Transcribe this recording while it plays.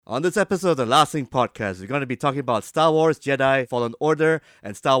On this episode of the Last Jedi podcast, we're going to be talking about Star Wars Jedi Fallen Order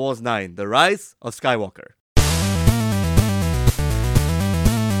and Star Wars 9, The Rise of Skywalker.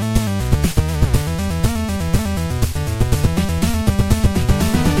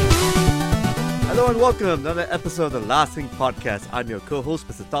 Hello and welcome to another episode of the Last Jedi podcast. I'm your co-host,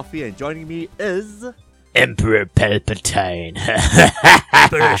 Mr. Toffee, and joining me is... Emperor Palpatine.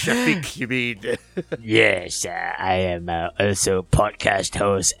 Emperor Shafiq, you mean? Yes, I am also podcast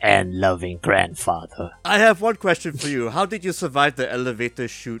host and loving grandfather. I have one question for you. How did you survive the elevator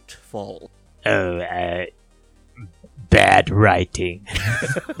chute fall? Oh, bad writing. I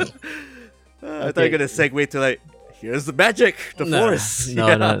thought you were going to segue to here's the magic, the Force.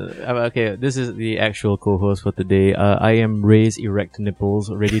 No. Okay, this is the actual co-host for today. I am raised erect nipples,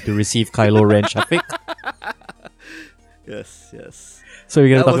 ready to receive Kylo Ren Shafiq. Yes. So we're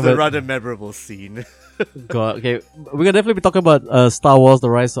gonna that talk was about a rather memorable scene. God. Okay, we're gonna definitely be talking about Star Wars: The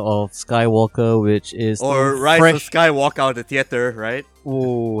Rise of Skywalker, which is or Rise of Skywalker out of the theater, right?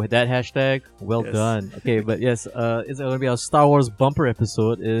 Oh, that hashtag. Well done. Okay, but yes, it's gonna be our Star Wars bumper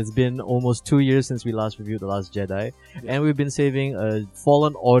episode. It's been almost 2 years since we last reviewed The Last Jedi, and we've been saving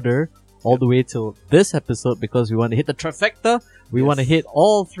Fallen Order all the way till this episode because we want to hit the trifecta. We want to hit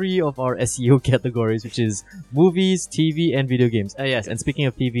all three of our SEO categories, which is movies, TV, and video games. Yes, and speaking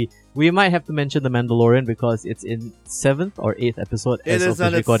of TV, we might have to mention The Mandalorian because it's in 7th or 8th episode. It is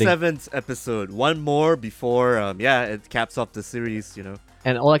on its 7th episode. One more before, it caps off the series,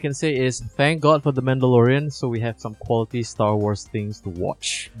 And all I can say is, thank God for The Mandalorian, so we have some quality Star Wars things to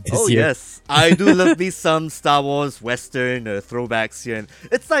watch this year. Yes. I do love me some Star Wars Western throwbacks here. And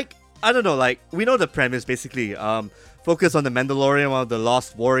it's I don't know, we know the premise basically. Focus on the Mandalorian, one of the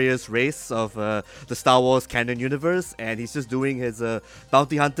Lost Warriors race of the Star Wars canon universe, and he's just doing his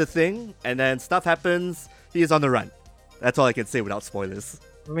bounty hunter thing, and then stuff happens, he is on the run. That's all I can say without spoilers.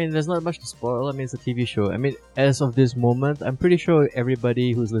 I mean, there's not much to spoil. I mean, it's a TV show. I mean, as of this moment, I'm pretty sure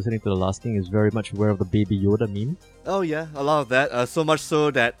everybody who's listening to The Last King is very much aware of the Baby Yoda meme. Oh yeah, a lot of that. So much so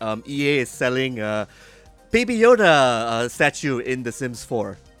that EA is selling Baby Yoda statue in The Sims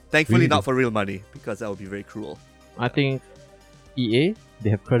 4. Thankfully, Really? not for real money, because that would be very cruel. I think EA, they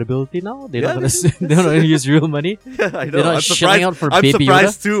have credibility now. They're not gonna use real money. Yeah, I know. They're not I'm shelling out for I'm Baby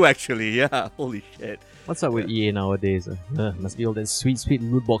surprised Yoda. too, actually. Yeah, holy shit. What's up with EA nowadays? Must be all that sweet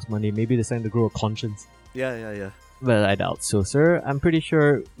loot box money. Maybe they're starting to grow a conscience. Yeah. Well, I doubt so, sir. I'm pretty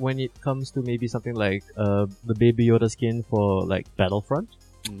sure when it comes to maybe something like the Baby Yoda skin for Battlefront,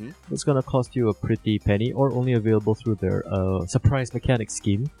 it's gonna cost you a pretty penny, or only available through their surprise mechanic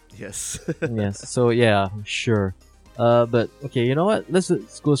scheme. Yes. Yes. So yeah, sure. But okay, you know what? Let's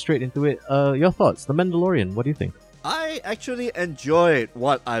go straight into it. Your thoughts? The Mandalorian. What do you think? I actually enjoyed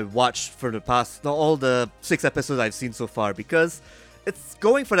what I watched for the past, all the 6 episodes I've seen so far, because it's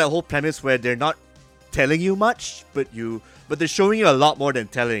going for that whole premise where they're not telling you much, but they're showing you a lot more than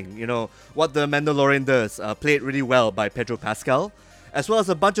telling. What the Mandalorian does, played really well by Pedro Pascal, as well as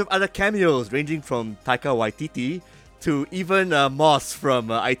a bunch of other cameos ranging from Taika Waititi to even Moss from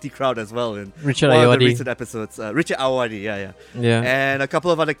IT Crowd as well in Richard one of the Ayoade. recent episodes. Richard Ayoade, yeah. And a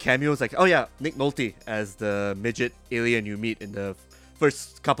couple of other cameos Nick Nolte as the midget alien you meet in the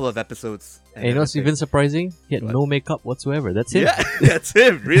first couple of episodes. And you know what's even surprising? He had no makeup whatsoever. That's him. Yeah, that's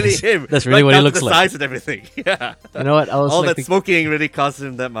him. Really him. That's really what he looks like. The size and everything. Yeah. You know what? All that smoking really caused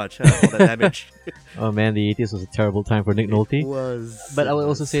him that much. All that damage. Oh man, the 80s was a terrible time for Nick Nolte. It was. But I will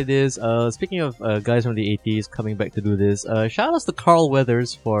also say this. Speaking of guys from the 80s coming back to do this, shout outs to Carl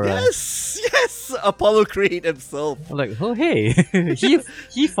Weathers for... Yes! Apollo Creed himself. I'm like, oh hey,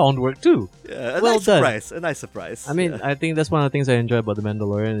 he found work too. Yeah, well done. A nice surprise. I mean, I think that's one of the things I enjoy about The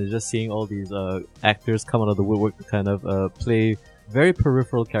Mandalorian is just seeing all these actors come out of the woodwork to kind of play very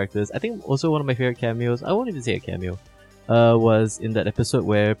peripheral characters. I think also one of my favorite cameos, I won't even say a cameo, was in that episode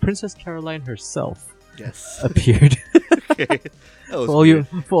where Princess Caroline herself appeared. Okay. For all you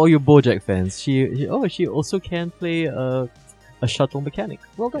BoJack fans, she also can play a shuttle mechanic.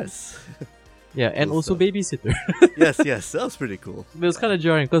 Well done. Yes. Yeah, and Cool also stuff. babysitter. yes, that was pretty cool. But it was kind of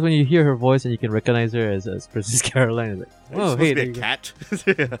jarring because when you hear her voice and you can recognize her as Princess Caroline, it's like, oh, hey, to be a cat.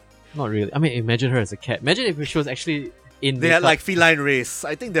 Yeah. Not really. I mean, imagine her as a cat. Imagine if she was actually in. They had feline race.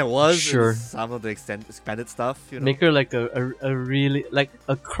 I think there was in Sure. some of the expanded stuff. Make her like a really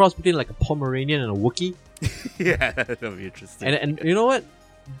a cross between a Pomeranian and a Wookiee. Yeah, that would be interesting. And you know what?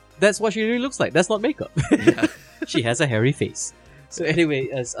 That's what she really looks like. That's not makeup. Yeah. She has a hairy face. So anyway,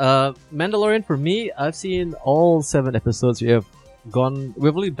 as Mandalorian for me, I've seen all 7 episodes. We're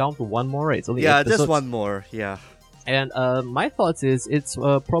only down to one more, right? It's only 8 episodes. Just one more. Yeah. And my thoughts is it's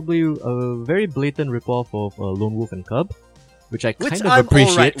probably a very blatant ripoff of Lone Wolf and Cub. which I Which kind of I'm appreciate.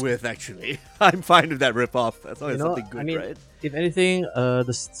 alright with, actually. I'm fine with that ripoff. As long as something good, I mean, right? if anything,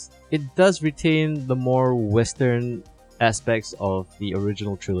 it does retain the more Western aspects of the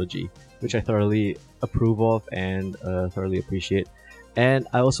original trilogy, which I thoroughly approve of and thoroughly appreciate. And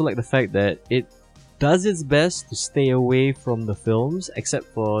I also like the fact that it does its best to stay away from the films, except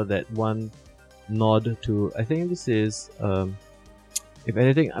for that one nod to, I think this is, if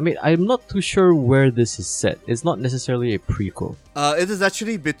anything, I mean, I'm not too sure where this is set. It's not necessarily a prequel. It is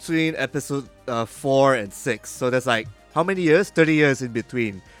actually between episode 4 and 6. So there's like, how many years? 30 years in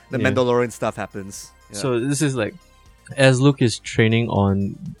between. The Mandalorian stuff happens. Yeah. So this is like, as Luke is training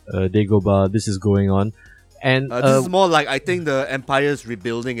on Dagobah, this is going on. And this is more like, I think the Empire's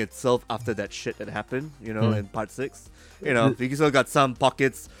rebuilding itself after that shit that happened, in part 6. You still got some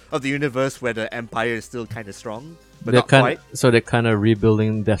pockets of the universe where the Empire is still kind of strong, but not quite. So they're kind of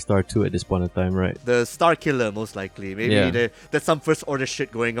rebuilding Death Star 2 at this point in time, right? The Star Killer, most likely. Maybe there's some First Order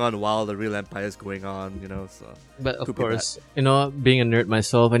shit going on while the real Empire is going on, so... But of course, being a nerd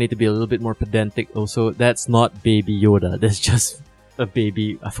myself, I need to be a little bit more pedantic also. That's not Baby Yoda. That's just a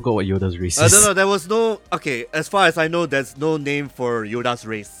baby. I forgot what Yoda's race is. No, there was no... Okay, as far as I know, there's no name for Yoda's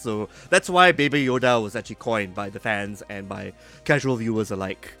race. So that's why Baby Yoda was actually coined by the fans and by casual viewers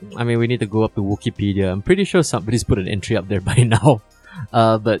alike. I mean, we need to go up to Wikipedia. I'm pretty sure somebody's put an entry up there by now.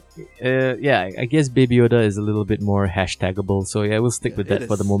 But I guess Baby Yoda is a little bit more hashtagable. So yeah, we'll stick with that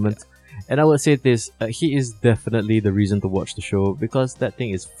for the moment. Yeah. And I would say this, he is definitely the reason to watch the show because that thing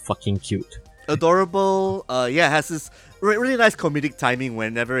is fucking cute. Adorable, has this really nice comedic timing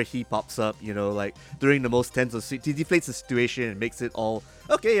whenever he pops up, like during the most tense of he deflates the situation and makes it all,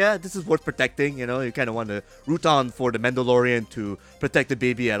 this is worth protecting, you kind of want to root on for the Mandalorian to protect the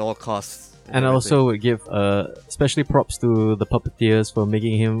baby at all costs. And I also would give especially props to the puppeteers for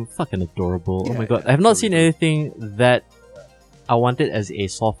making him fucking adorable. Oh my god, I have not seen anything that I wanted as a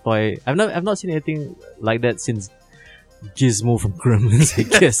soft toy. I've not seen anything like that since Gizmo from Gremlins, I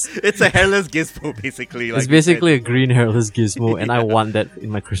guess. It's a hairless Gizmo, basically. It's basically a green hairless Gizmo, and I want that in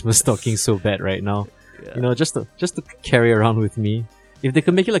my Christmas stocking so bad right now. Yeah. Just to carry around with me. If they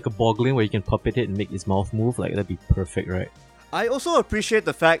could make it like a boggling where you can puppet it and make his mouth move, like that'd be perfect, right? I also appreciate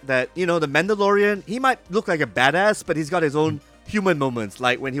the fact that, the Mandalorian, he might look like a badass, but he's got his own human moments.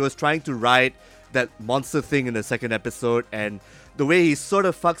 Like when he was trying to ride that monster thing in the second episode, and the way he sort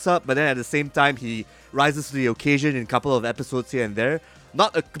of fucks up, but then at the same time he rises to the occasion in a couple of episodes here and there.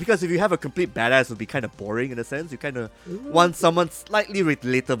 Because if you have a complete badass, it would be kind of boring in a sense. You kind of want someone slightly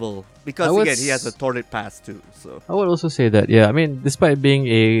relatable because again, he has a torrid past too. So I would also say that, I mean, despite being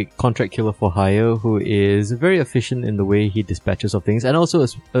a contract killer for hire who is very efficient in the way he dispatches of things, and also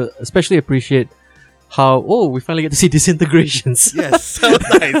especially appreciate how we finally get to see disintegrations. Yes, that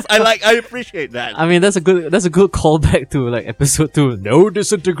was nice. I appreciate that. I mean, that's a good callback to like episode 2. No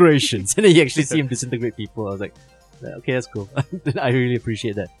disintegrations, and then you actually see him disintegrate people. I was like, okay, that's cool. I really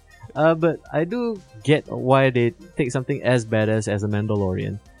appreciate that. But I do get why they take something as badass as a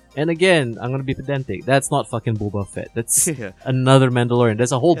Mandalorian. And again, I'm gonna be pedantic. That's not fucking Boba Fett. That's another Mandalorian.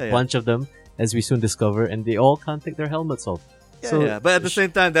 There's a whole bunch of them, as we soon discover, and they all can't take their helmets off. But at the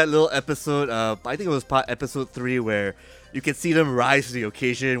same time, that little episode, I think it was episode 3, where you can see them rise to the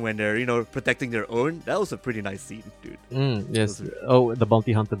occasion when they're, protecting their own. That was a pretty nice scene, dude. Yes. The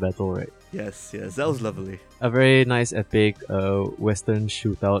bounty hunter battle, right? Yes, that was lovely. A very nice, epic Western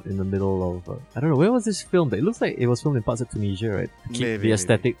shootout in the middle of... I don't know, where was this filmed? It looks like it was filmed in parts of Tunisia, right? To keep the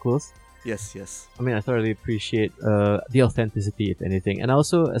aesthetic close. Yes. I mean, I thoroughly appreciate the authenticity, if anything. And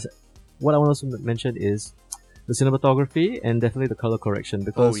also, what I want to also mention is the cinematography and definitely the color correction,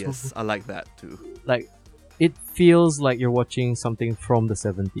 because I like that too. Like, it feels like you're watching something from the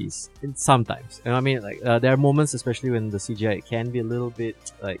 70s sometimes. And I mean, like, there are moments, especially when the CGI, it can be a little bit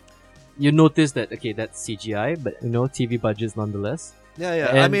like, you notice that that's CGI, but TV budgets nonetheless. Yeah.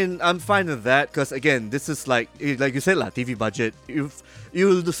 I mean, I'm fine with that because again, this is like you said, TV budget.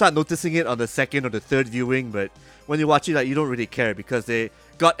 You'll start noticing it on the second or the third viewing, but when you watch it, you don't really care because they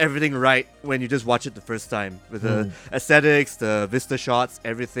got everything right when you just watch it the first time with the aesthetics, the vista shots,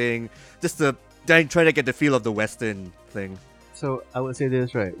 everything. Just trying to get the feel of the Western thing. So I would say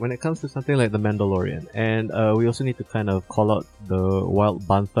this, right? When it comes to something like The Mandalorian, and we also need to kind of call out the wild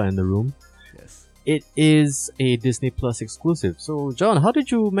bantha in the room. Yes. It is a Disney Plus exclusive. So, John, how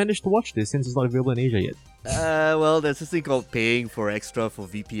did you manage to watch this since it's not available in Asia yet? Well, there's this thing called paying for extra for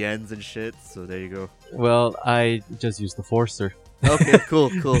VPNs and shit. So there you go. Well, I just used the Force, sir. Okay, cool.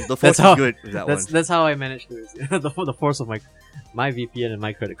 The Force is good with that that's how I managed to the force of my VPN and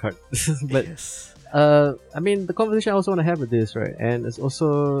my credit card. But I mean, the conversation I also want to have with this, right? And it's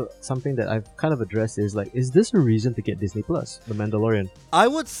also something that I've kind of addressed is like, is this a reason to get Disney Plus, The Mandalorian? I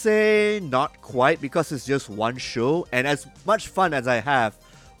would say not quite, because it's just one show, and as much fun as I have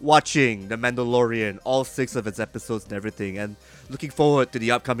watching The Mandalorian, all 6 of its episodes and everything, and looking forward to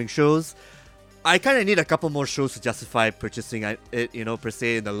the upcoming shows, I kind of need a couple more shows to justify purchasing it, per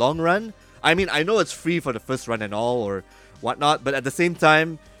se, in the long run. I mean, I know it's free for the first run and all, or whatnot, but at the same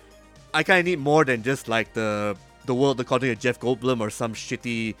time, I kind of need more than just like the world according to Jeff Goldblum or some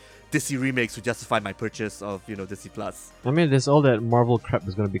shitty Disney remakes to justify my purchase of, Disney Plus. I mean, there's all that Marvel crap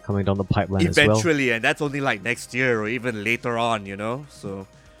that's going to be coming down the pipeline eventually, and that's only like next year or even later on, so...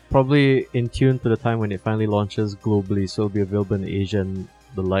 Probably in tune to the time when it finally launches globally, so it'll be available in Asia and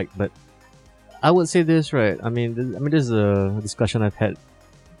the like, but I would say this, right? I mean, this is a discussion I've had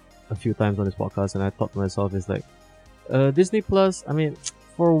a few times on this podcast, and I thought to myself, is like, Disney Plus, I mean,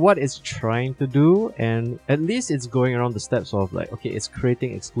 for what it's trying to do, and at least it's going around the steps of like, okay, it's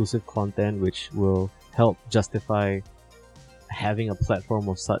creating exclusive content which will help justify having a platform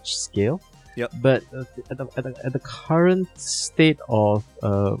of such scale. Yep. But at the current state of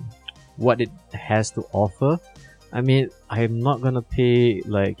what it has to offer, I mean, I'm not gonna pay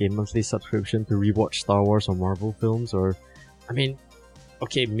like a monthly subscription to rewatch Star Wars or Marvel films, or, I mean,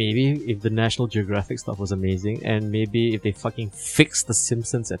 okay, maybe if the National Geographic stuff was amazing, and maybe if they fucking fixed the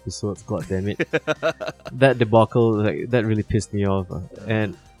Simpsons episodes, god damn it. That debacle, like, that really pissed me off.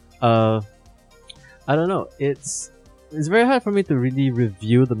 And I don't know, it's very hard for me to really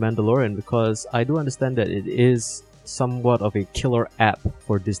review The Mandalorian, because I do understand that it is somewhat of a killer app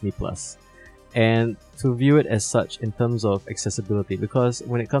for Disney Plus. And to view it as such in terms of accessibility, because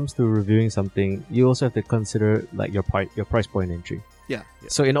when it comes to reviewing something, you also have to consider like your price point entry. Yeah.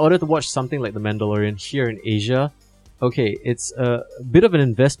 So in order to watch something like The Mandalorian here in Asia, okay, it's a bit of an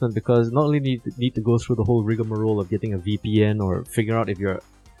investment, because not only need to go through the whole rigmarole of getting a VPN or figure out if your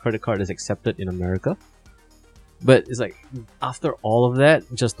credit card is accepted in America, but it's like, after all of that,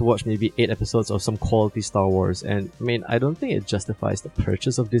 just to watch maybe 8 episodes of some quality Star Wars. And I mean, I don't think it justifies the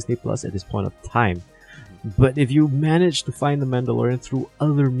purchase of Disney Plus at this point of time. But if you manage to find The Mandalorian through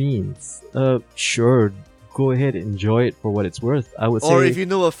other means, sure, go ahead and enjoy it for what it's worth, I would say. Or if you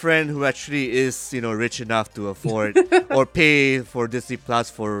know a friend who actually is, rich enough to afford or pay for Disney Plus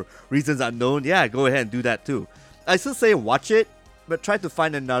for reasons unknown, yeah, go ahead and do that too. I still say watch it, but try to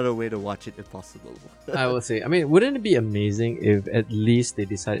find another way to watch it if possible. I would say, I mean, wouldn't it be amazing if at least they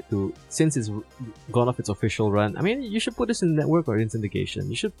decided to, since it's gone off its official run, I mean, you should put this in network or in syndication.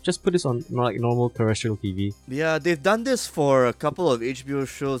 You should just put this on like normal terrestrial TV. Yeah, they've done this for a couple of HBO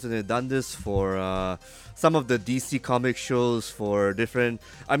shows, and they've done this for some of the DC comic shows for different...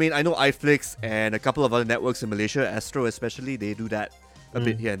 I mean, I know iFlix and a couple of other networks in Malaysia, Astro especially, they do that a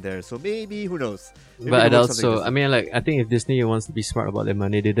bit here and there. So maybe, who knows? Maybe but also, I mean, like, I think if Disney wants to be smart about their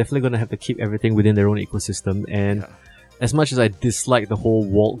money, they're definitely going to have to keep everything within their own ecosystem. And as much as I dislike the whole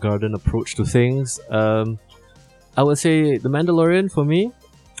walled garden approach to things, I would say The Mandalorian, for me,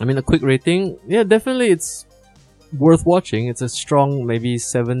 I mean, a quick rating, yeah, definitely it's worth watching. It's a strong maybe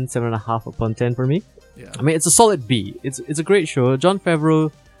 7.5 upon 10 for me. Yeah. I mean, it's a solid B. It's a great show. Jon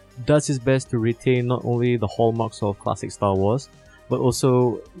Favreau does his best to retain not only the hallmarks of classic Star Wars, but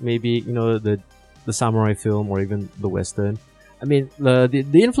also maybe, the samurai film or even the western. I mean, the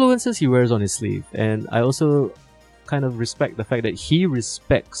influences he wears on his sleeve, and I also kind of respect the fact that he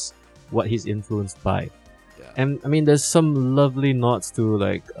respects what he's influenced by. Yeah. And I mean, there's some lovely nods to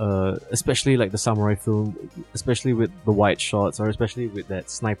like, especially like the samurai film, especially with the wide shots, or especially with that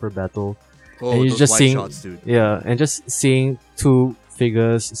sniper battle. Oh, and those just wide shots, dude. Yeah, and just seeing two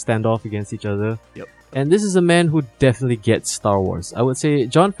figures stand off against each other. Yep. And this is a man who definitely gets Star Wars. I would say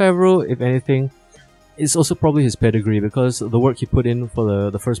Jon Favreau, if anything, is also probably his pedigree, because the work he put in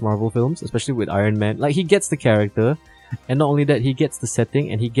for the first Marvel films, especially with Iron Man, like, he gets the character, and not only that, he gets the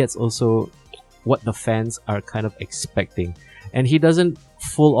setting, and he gets also what the fans are kind of expecting. And he doesn't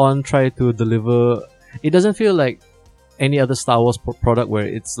full on try to deliver. It doesn't feel like any other Star Wars product where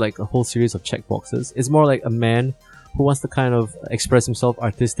it's like a whole series of checkboxes. It's more like a man who wants to kind of express himself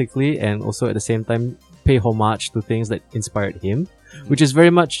artistically, and also at the same time pay homage to things that inspired him, which is very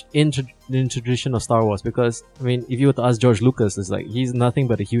much in the tradition of Star Wars. Because, I mean, if you were to ask George Lucas, it's like, he's nothing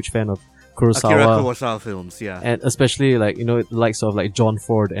but a huge fan of Kurosawa. Akira Kurosawa films, yeah. And especially, like, the likes of like John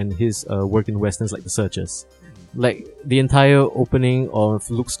Ford and his work in westerns like The Searchers. Like, the entire opening of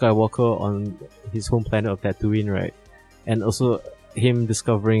Luke Skywalker on his home planet of Tatooine, right? And also him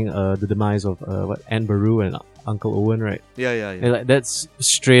discovering the demise of Anne Baru and Uncle Owen, right? Yeah. And, like, that's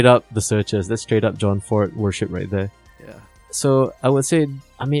straight up The Searchers. That's straight up John Ford worship right there. Yeah. So I would say,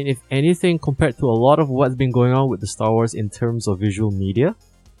 I mean, if anything, compared to a lot of what's been going on with the Star Wars in terms of visual media,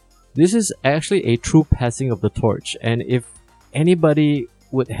 this is actually a true passing of the torch. And if anybody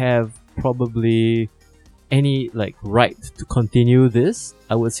would have probably any like right to continue this,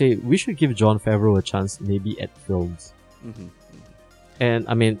 I would say we should give Jon Favreau a chance, maybe at films. Mm-hmm. And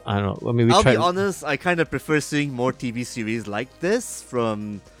I mean, I don't know. I mean, I'll be honest, I kind of prefer seeing more TV series like this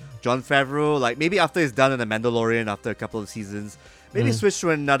from Jon Favreau. Like maybe after he's done in The Mandalorian after a couple of seasons, maybe switch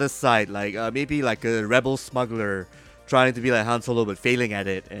to another side, like maybe like a rebel smuggler trying to be like Han Solo but failing at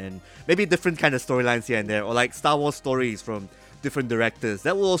it, and maybe different kind of storylines here and there, or like Star Wars stories from different directors.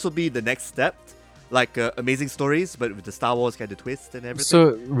 That will also be the next step. Like amazing stories, but with the Star Wars kind of twist and everything.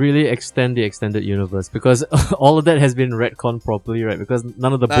 So really extend the extended universe, because all of that has been retconned properly, right? Because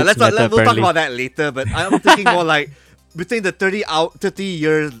none of the books matter, we'll apparently. talk about that later, but I'm thinking more like between the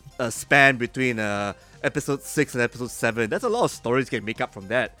 30-year span between episode 6 and episode 7, there's a lot of stories you can make up from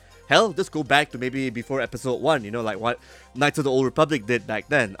that. Hell, just go back to maybe before episode 1, like what Knights of the Old Republic did back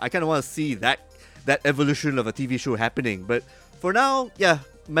then. I kind of want to see that evolution of a TV show happening, but for now, yeah,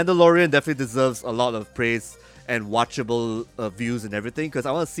 Mandalorian definitely deserves a lot of praise and watchable views and everything, because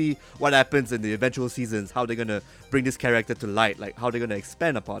I want to see what happens in the eventual seasons, how they're going to bring this character to light, like how they're going to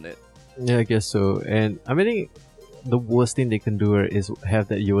expand upon it. Yeah, I guess so. And I mean, the worst thing they can do is have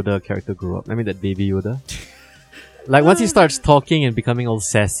that Yoda character grow up. I mean, that baby Yoda. Like once he starts talking and becoming all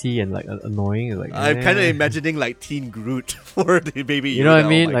sassy and like annoying, like I'm kind of imagining like Teen Groot for the baby Yoda. You know what I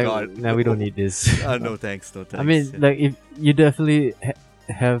mean? Oh my like, God. no, we don't need this. No thanks, no thanks. I mean, like if you definitely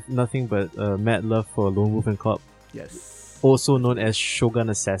have nothing but mad love for Lone Wolf and Cub. Yes. Also known as Shogun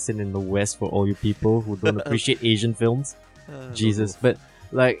Assassin in the West for all you people who don't appreciate Asian films. Jesus. But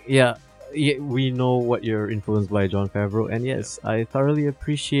like, yeah, we know what you're influenced by, Jon Favreau, and yes, I thoroughly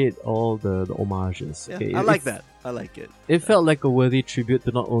appreciate all the homages. Yeah, Okay, I like that. I like it. It felt like a worthy tribute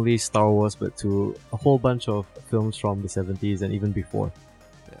to not only Star Wars but to a whole bunch of films from the 70s and even before.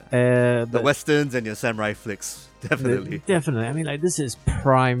 The westerns and your samurai flicks, definitely. Definitely. I mean, like, this is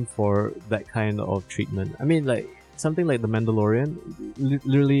prime for that kind of treatment. I mean, like, something like The Mandalorian,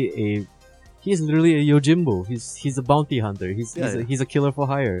 he's literally a Yojimbo. He's a bounty hunter. He's a killer for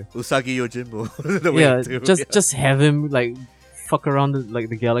hire. Usagi Yojimbo. Just have him like fuck around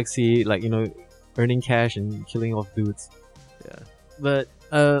the galaxy, like, earning cash and killing off dudes. Yeah. But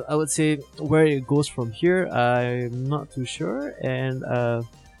I would say where it goes from here, I'm not too sure, and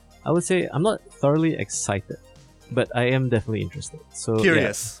I would say I'm not thoroughly excited, but I am definitely interested. So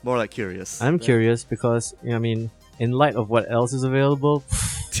curious, more like curious. I'm curious because I mean, in light of what else is available.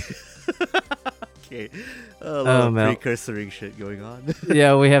 Okay, a lot of precursoring shit going on.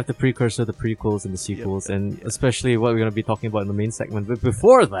 Yeah, we have the precursor, the prequels, and the sequels, and especially what we're going to be talking about in the main segment. But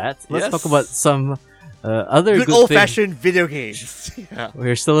before that, let's talk about some other good old-fashioned video games. Yeah.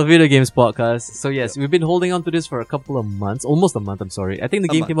 We're still a video games podcast, so yes, we've been holding on to this for a couple of months, almost a month. I'm sorry. I think the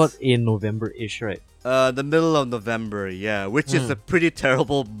game came out in November-ish, right? The middle of November, yeah, which is a pretty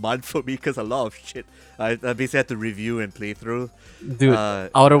terrible month for me because a lot of shit I basically had to review and play through. Dude,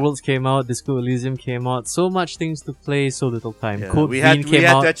 Outer Worlds came out, Disco Elysium came out, so much things to play, so little time. Yeah, Code we had came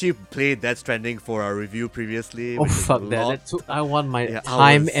out. to actually play Death Stranding for our review previously. Oh fuck that! I want my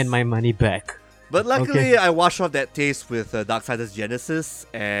time and my money back. But luckily, I washed off that taste with Darksiders Genesis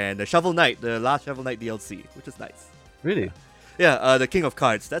and the Shovel Knight, the last Shovel Knight DLC, which is nice. Really? Yeah, the King of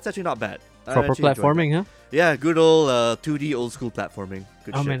Cards. That's actually not bad. Proper platforming, huh? Yeah, good old 2D old school platforming.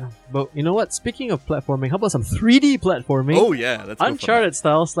 Good shit. Man, but you know what? Speaking of platforming, how about some 3D platforming? Oh yeah, let's go Uncharted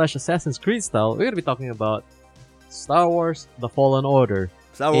style / Assassin's Creed style. We're gonna be talking about Star Wars: The Fallen Order.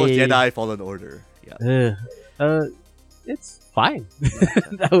 Star Wars Jedi Fallen Order. Yeah. It's fine.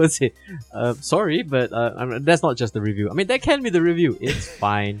 I would say. Sorry, but that's not just the review. I mean, that can be the review. It's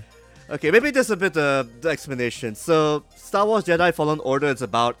fine. Okay, maybe just a bit of the explanation. So, Star Wars Jedi Fallen Order is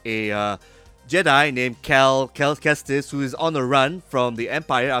about a Jedi named Cal Kestis, who is on a run from the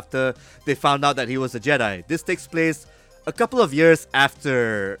Empire after they found out that he was a Jedi. This takes place a couple of years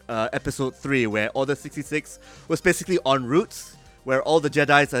after Episode 3, where Order 66 was basically en route, where all the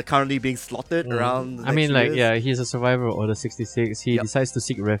Jedis are currently being slaughtered around the next years. He's a survivor of Order 66. He decides to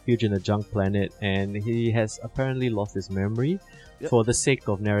seek refuge in a junk planet, and he has apparently lost his memory for the sake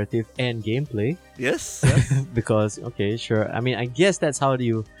of narrative and gameplay. Yes. Because, okay, sure. I mean, I guess that's how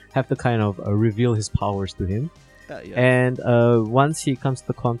you have to kind of reveal his powers to him. And once he comes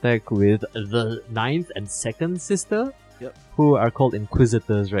to contact with the 9th and 2nd sister, who are called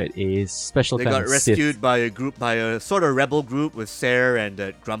Inquisitors, right? A special they kind got of rescued Sith. by a sort of rebel group with Ser and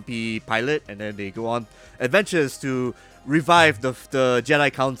that grumpy pilot, and then they go on adventures to revive the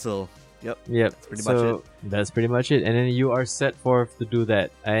Jedi Council. Yep. Yep. Pretty much it. That's pretty much it. And then you are set forth to do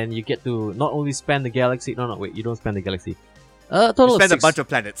that. And you get to not only span the galaxy. No, wait. You don't span the galaxy. Total You of spend a 6. bunch of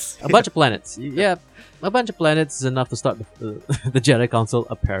planets. A bunch of planets. Yeah. A bunch of planets is enough to start the Jedi Council,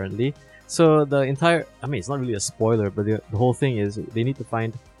 apparently. So the entire... I mean, it's not really a spoiler, but the whole thing is they need to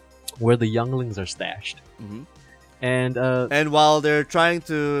find where the younglings are stashed. Mhm. And while they're trying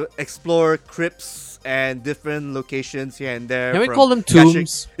to explore crypts and different locations here and there, can we from call them caching-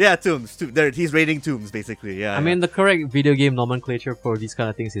 tombs? Yeah, tombs. He's raiding tombs, basically. Yeah. I mean, the correct video game nomenclature for these kind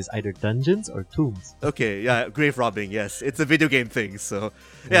of things is either dungeons or tombs. okay, yeah, grave robbing. Yes, it's a video game thing. So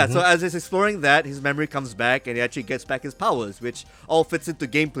yeah, so as he's exploring that, his memory comes back, and he actually gets back his powers, which all fits into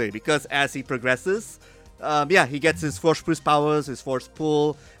gameplay because as he progresses. He gets his force boost powers, his force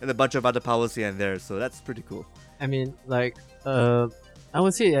pull, and a bunch of other powers here and there. So that's pretty cool. I mean, like, I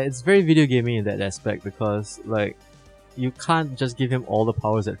would say it's very video gaming in that aspect because, like, you can't just give him all the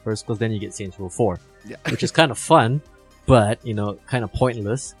powers at first because then you get Saints Row 4, Yeah. which is kind of fun, but, you know, kind of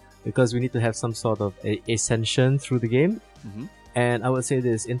pointless because we need to have some sort of ascension through the game. Mhm. And I would say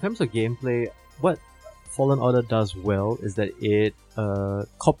this, in terms of gameplay, what Fallen Order does well is that it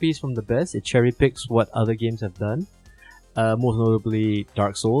copies from the best, it cherry picks what other games have done. Most notably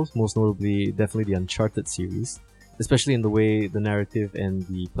Dark Souls, most notably definitely the Uncharted series, especially in the way the narrative and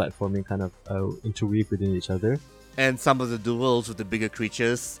the platforming kind of interweave within each other. And some of the duels with the bigger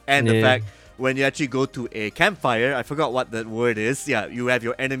creatures, and the Yeah. fact when you actually go to a campfire, I forgot what that word is. Yeah, you have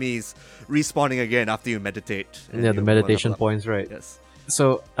your enemies respawning again after you meditate. and Yeah, you the level meditation up. points, right? Yes.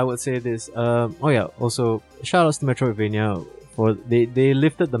 So I would say this. Also shout outs to Metroidvania for they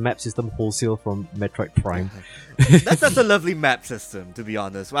lifted the map system wholesale from Metroid Prime. That's a lovely map system, to be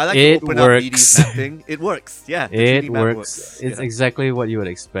honest. I like It to open works. up 3D mapping. It works. Yeah, the It 3D map works. It's Yeah. exactly what you would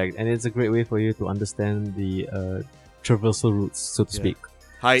expect, and it's a great way for you to understand the traversal routes, so to Yeah. speak.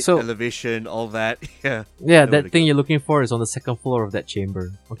 Height, So- elevation, all that. Yeah. Yeah, know where that to thing go. you're looking for is on the second floor of that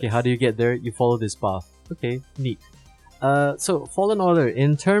chamber. Okay, how do you get there? You follow this path. Okay, neat. So Fallen Order,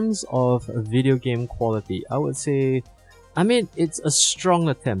 in terms of video game quality, I would say, I mean, it's a strong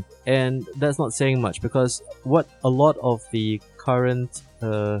attempt, and that's not saying much because what a lot of the current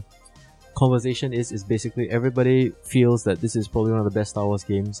conversation is basically everybody feels that this is probably one of the best Star Wars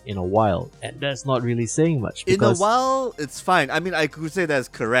games in a while, and that's not really saying much. In a Because while, it's fine. I mean, I could say that's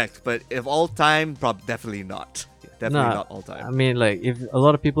correct, but if all time, definitely not. Yeah, definitely Nah, not all time. I mean, like, if a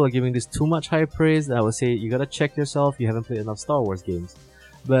lot of people are giving this too much high praise, then I would say you gotta check yourself. You haven't played enough Star Wars games.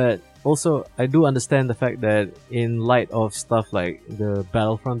 But also, I do understand the fact that in light of stuff like the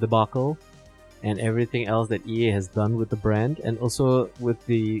Battlefront debacle and everything else that EA has done with the brand, and also with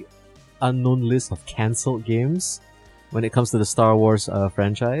the unknown list of cancelled games when it comes to the Star Wars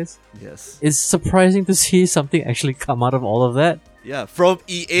franchise, Yes. it's surprising to see something actually come out of all of that. Yeah, from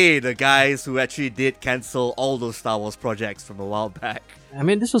EA, the guys who actually did cancel all those Star Wars projects from a while back. I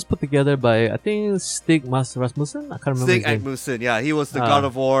mean, this was put together by, I think, Stig Rasmussen? I can't remember Stig his name. Asmussen, yeah, he was the Ah. God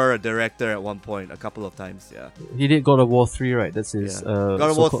of War director at one point, a couple of times, yeah. He did God of War 3, right? That's his... Yeah. God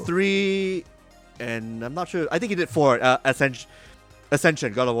of War so-called- 3, and I'm not sure, I think he did 4,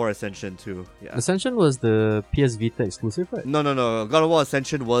 Ascension, God of War Ascension 2, yeah. Ascension was the PS Vita exclusive, right? No, God of War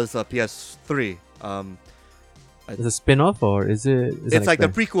Ascension was PS3. Is it a spin-off or is it... It's like the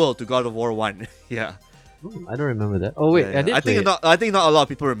prequel to God of War 1, yeah. I don't remember that. Oh wait, Yeah, I did play it. I think not a lot of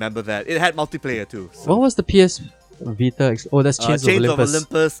people remember that. It had multiplayer too. So. What was the PS Vita? Oh, that's Chains, Chains of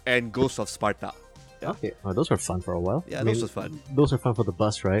Olympus. and Ghosts of Sparta. Yeah. Okay, oh, those were fun for a while. Yeah, I mean, those was fun. Those were fun for the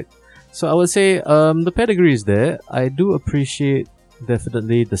bus, right? So I would say the pedigree is there. I do appreciate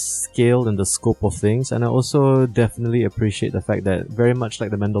definitely the scale and the scope of things, and I also definitely appreciate the fact that very much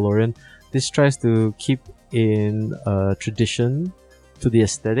like the Mandalorian, this tries to keep in tradition to the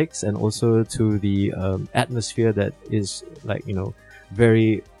aesthetics and also to the atmosphere that is like, you know,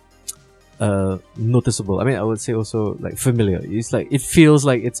 very noticeable. I mean, I would say also like familiar. It's like it feels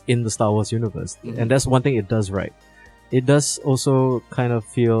like it's in the Star Wars universe, and that's one thing it does right. It does also kind of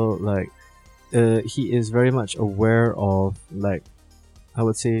feel like he is very much aware of, like, I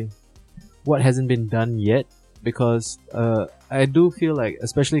would say, what hasn't been done yet, because I do feel like,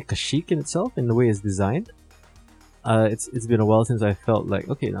 especially Kashyyyk in itself, in the way it's designed, it's been a while since I felt like,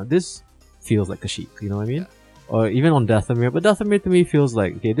 okay, now this feels like Kashyyyk, you know what I mean? Yeah. Or even on Dathomir, but Dathomir to me feels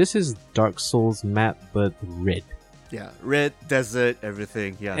like, okay, this is Dark Souls map, but red. Yeah, red, desert,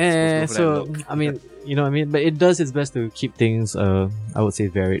 everything. Yeah. it's supposed to go for that So, look. I mean, you know what I mean? But it does its best to keep things, I would say,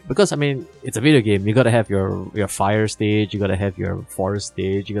 varied. Because, I mean, it's a video game. You gotta have your fire stage, you gotta have your forest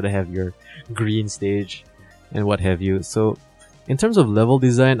stage, you gotta have your green stage, and what have you. So, in terms of level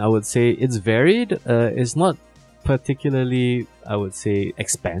design, I would say it's varied. It's not particularly, I would say,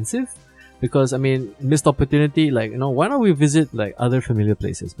 expansive. because I mean, missed opportunity. Like, why don't we visit like other familiar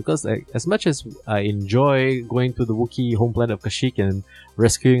places? Because like, as much as I enjoy going to the Wookiee home planet of Kashyyyk and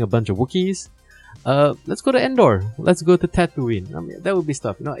rescuing a bunch of Wookiees, let's go to Endor. Let's go to Tatooine. I mean, that would be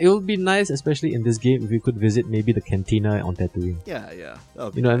stuff. It would be nice, especially in this game, if you could visit maybe the cantina on Tatooine. Yeah.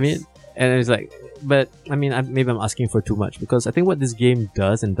 You know what I mean? And it's like, but I mean, maybe I'm asking for too much, because I think what this game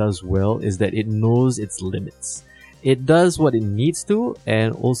does and does well is that it knows its limits. It does what it needs to,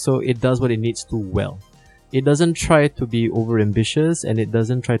 and also it does what it needs to well. It doesn't try to be over ambitious, and it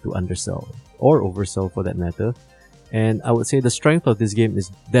doesn't try to undersell or oversell for that matter. And I would say the strength of this game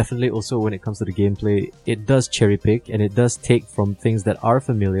is definitely also when it comes to the gameplay. It does cherry pick, and it does take from things that are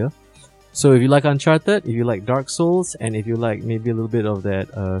familiar. So if you like Uncharted, if you like Dark Souls, and if you like maybe a little bit of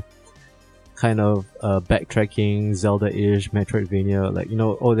that kind of backtracking, Zelda-ish, Metroidvania, like,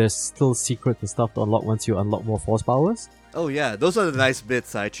 there's still secrets and stuff to unlock once you unlock more force powers. Oh yeah, those are the nice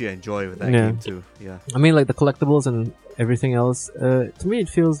bits I actually enjoy with that game too. Yeah. I mean, like the collectibles and everything else, to me it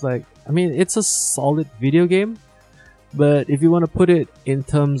feels like, I mean, it's a solid video game, but if you want to put it in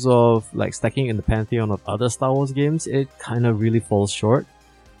terms of like stacking in the pantheon of other Star Wars games, it kind of really falls short.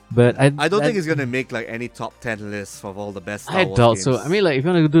 But I don't think it's gonna make like any top 10 lists of all the best Star Wars games. I doubt so. I mean, like, if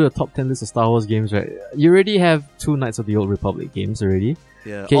you want to do the top 10 list of Star Wars games, right? You already have 2 Knights of the Old Republic games already.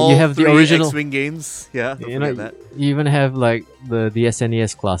 Yeah, okay, all you have 3 the original X-Wing games. Yeah, don't forget that. You even have like the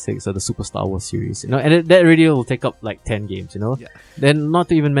SNES classics or the Super Star Wars series, and that already will take up like 10 games, Yeah. Then not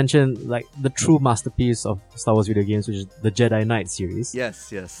to even mention like the true masterpiece of Star Wars video games, which is the Jedi Knight series.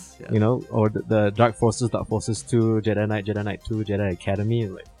 Yes. Yeah. Or the Dark Forces 2, Jedi Knight 2, Jedi Academy.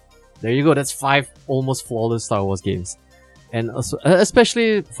 Like, there you go. That's 5 almost flawless Star Wars games. And also,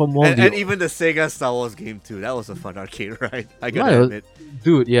 especially for more and even the Sega Star Wars game too. That was a fun arcade ride. I gotta admit.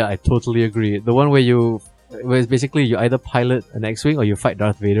 Dude, yeah, I totally agree. The one where it's basically you either pilot an X-Wing or you fight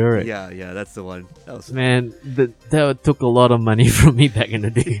Darth Vader. Right? Yeah, that's the one. That was Man, that took a lot of money from me back in the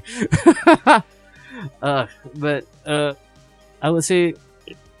day. But I would say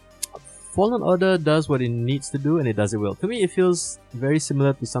Fallen Order does what it needs to do, and it does it well. To me, it feels very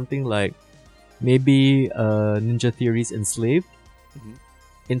similar to something like maybe Ninja Theory's Enslaved,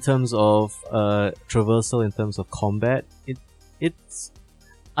 in terms of traversal, in terms of combat. It's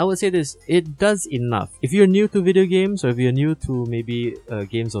I would say this, it does enough. If you're new to video games, or if you're new to maybe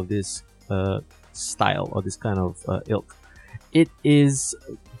games of this style or this kind of ilk, it is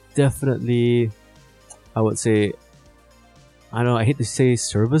definitely, I would say, I don't know, I hate to say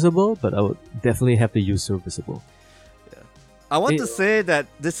serviceable, but I would definitely have to use serviceable. I want to say that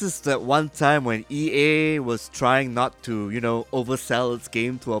this is the one time when EA was trying not to, oversell its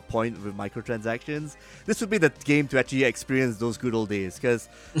game to a point with microtransactions. This would be the game to actually experience those good old days. Because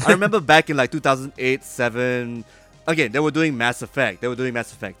I remember back in like 2008, 7, again, they were doing Mass Effect. They were doing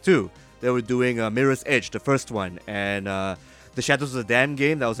Mass Effect 2. They were doing Mirror's Edge, the first one. And the Shadows of the Dam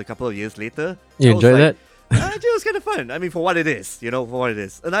game, that was a couple of years later. You enjoy that? It was kind of fun. I mean, for what it is, for what it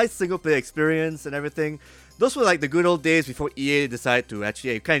is. A nice single-player experience and everything. Those were like the good old days before EA decided to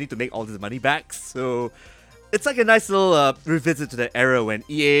actually, you kind of need to make all this money back. So it's like a nice little revisit to the era when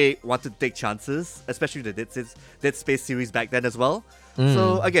EA wanted to take chances, especially with the Dead Space series back then as well.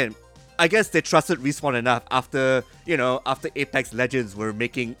 So again, I guess they trusted Respawn enough after Apex Legends were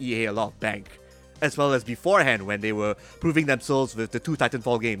making EA a lot of bank, as well as beforehand when they were proving themselves with the 2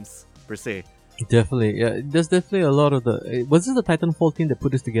 Titanfall games per se. Definitely, yeah. There's definitely a lot of the... Was this the Titanfall team that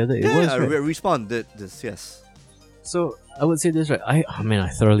put this together? It was, right? Respawn did this, yes. So, I would say this, right? I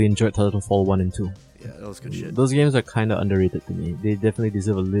thoroughly enjoyed Titanfall 1 and 2. Yeah, that was good shit. Those games are kind of underrated to me. They definitely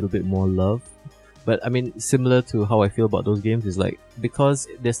deserve a little bit more love. But, I mean, similar to how I feel about those games is like, because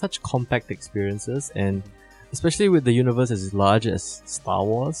they're such compact experiences, and especially with the universe as large as Star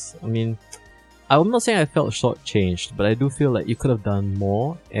Wars, I mean... I'm not saying I felt shortchanged, but I do feel like you could have done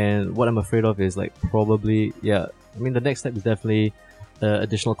more. And what I'm afraid of is like probably, the next step is definitely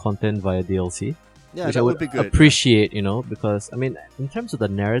additional content via DLC. Yeah, which that I would be good. appreciate, because I mean, in terms of the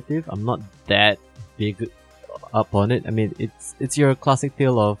narrative, I'm not that big up on it. I mean, it's your classic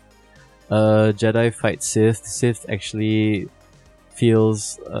tale of Jedi fight Sith. Sith actually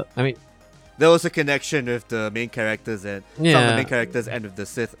feels, there was a connection with the main characters and some of the main characters and with the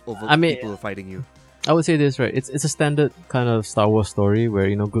Sith people who are fighting you. I would say this, right? It's a standard kind of Star Wars story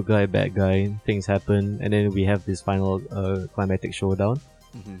where, good guy, bad guy, things happen, and then we have this final climactic showdown.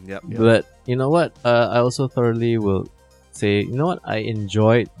 Yep. But you know what? I also thoroughly will say, I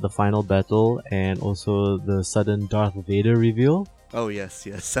enjoyed the final battle and also the sudden Darth Vader reveal. Oh yes,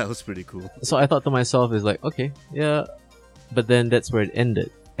 that was pretty cool. So I thought to myself, is like, okay, yeah, but then that's where it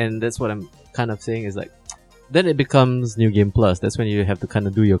ended. And that's what I'm kind of saying is like, then it becomes New Game Plus. That's when you have to kind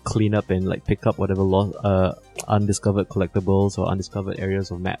of do your cleanup and like pick up whatever lost, undiscovered collectibles or undiscovered areas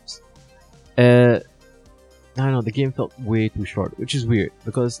of maps. I don't know, the game felt way too short, which is weird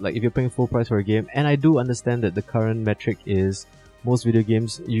because like if you're paying full price for a game, and I do understand that the current metric is most video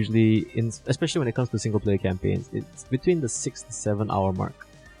games usually, especially when it comes to single player campaigns, it's between the 6 to 7 hour mark.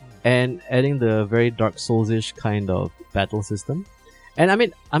 And adding the very Dark Souls-ish kind of battle system. And I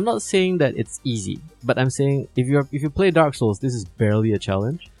mean, I'm not saying that it's easy, but I'm saying if you play Dark Souls, this is barely a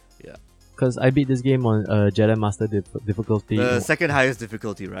challenge. Yeah. Because I beat this game on Jedi Master difficulty. The second highest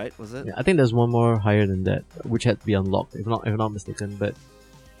difficulty, right? Was it? Yeah, I think there's one more higher than that, which had to be unlocked, if not mistaken. But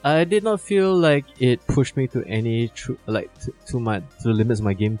I did not feel like it pushed me to any to the limits of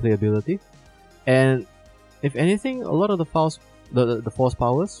my gameplay ability. And if anything, a lot of the force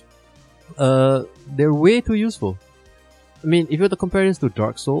powers, they're way too useful. I mean, if you were to compare this to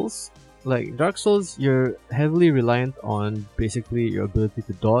Dark Souls, like Dark Souls, you're heavily reliant on basically your ability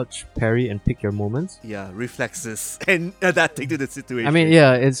to dodge, parry, and pick your moments. Yeah, reflexes and adapting to the situation. I mean,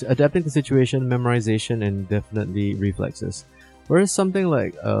 yeah, it's adapting to situation, memorization, and definitely reflexes. Whereas something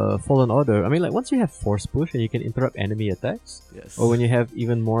like Fallen Order, I mean, like once you have Force Push and you can interrupt enemy attacks, yes. Or when you have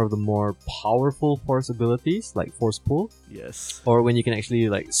even more of the more powerful Force abilities like Force Pull, yes, or when you can actually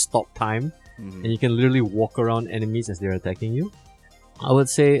like stop time and you can literally walk around enemies as they're attacking you, I would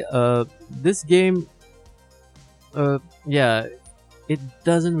say this game, it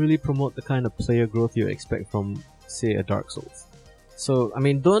doesn't really promote the kind of player growth you expect from, say, a Dark Souls. So, I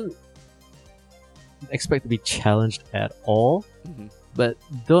mean, don't expect to be challenged at all, but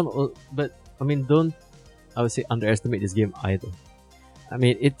don't I would say underestimate this game either. I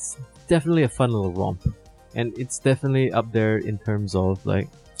mean, it's definitely a fun little romp, and it's definitely up there in terms of like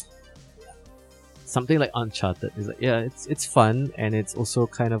something like Uncharted. It's like, yeah, it's fun, and it's also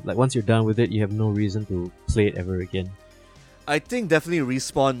kind of like once you're done with it, you have no reason to play it ever again. I think definitely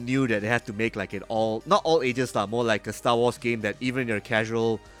Respawn knew that they had to make like not all ages, more like a Star Wars game that even your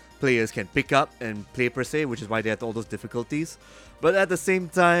casual players can pick up and play per se, which is why they had all those difficulties. But at the same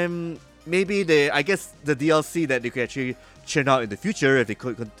time, maybe I guess the DLC that they could actually churn out in the future, if they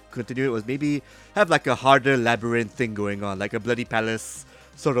could continue it, was maybe have like a harder labyrinth thing going on, like a Bloody Palace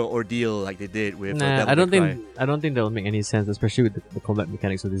sort of ordeal like they did with I don't think that will make any sense, especially with the combat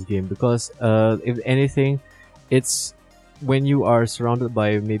mechanics of this game, because if anything, it's when you are surrounded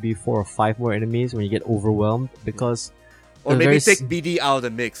by maybe 4 or 5 more enemies when you get overwhelmed, because or maybe take BD out of the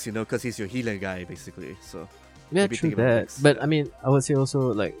mix, because he's your healer guy basically. So yeah, true that. But I mean, I would say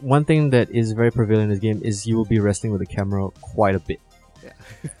also like one thing that is very prevalent in this game is you will be wrestling with the camera quite a bit. Yeah.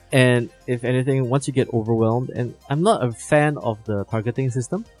 And if anything, once you get overwhelmed, and I'm not a fan of the targeting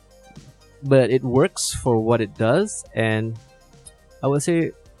system, but it works for what it does, and I would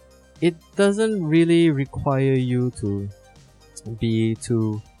say it doesn't really require you to be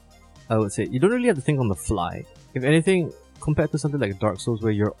too, I would say, you don't really have to think on the fly. If anything, compared to something like Dark Souls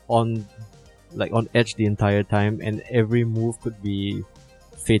where you're on edge the entire time and every move could be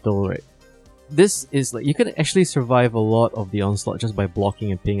fatal, right? This is like, you can actually survive a lot of the onslaught just by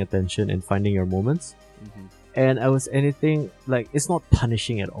blocking and paying attention and finding your moments. And it's not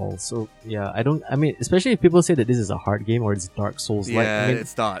punishing at all. So yeah, I mean, especially if people say that this is a hard game or it's Dark Souls-like. Yeah, I mean,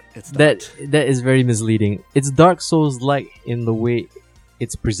 it's not. That is very misleading. It's Dark Souls-like in the way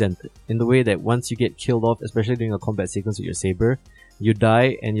it's presented, in the way that once you get killed off, especially during a combat sequence with your saber, you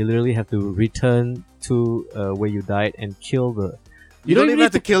die and you literally have to return to where you died and kill the... You don't even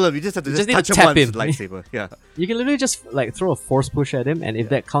have to kill him, you just have to touch him once with lightsaber. Yeah. You can literally just like throw a force push at him, and if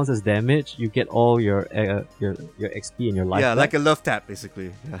that counts as damage, you get all your XP and your life back. Like a love tap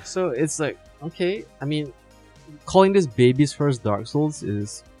basically. Yeah. So it's like, okay, I mean, calling this baby's first Dark Souls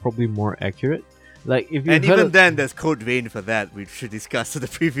is probably more accurate. Like if you and even then, there's Code Vein for that, which we discussed in the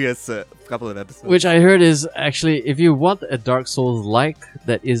previous couple of episodes. Which I heard is actually, if you want a Dark Souls-like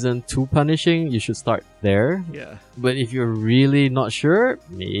that isn't too punishing, you should start there. Yeah. But if you're really not sure,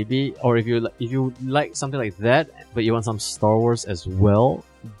 maybe, or if you like something like that, but you want some Star Wars as well,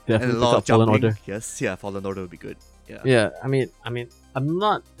 definitely pick up Fallen Order. Yes, yeah, Fallen Order would be good. Yeah. Yeah, I mean, I'm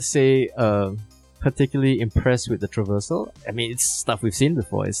not particularly impressed with the traversal. I mean, it's stuff we've seen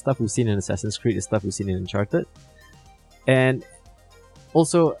before. It's stuff we've seen in Assassin's Creed. It's stuff we've seen in Uncharted. And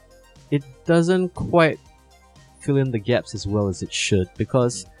also, it doesn't quite fill in the gaps as well as it should,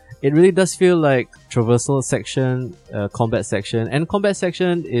 because it really does feel like traversal section, combat section, and combat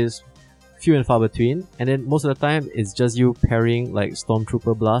section is few and far between. And then most of the time, it's just you parrying like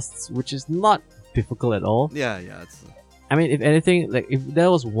stormtrooper blasts, which is not difficult at all. Yeah. I mean, if anything, like if there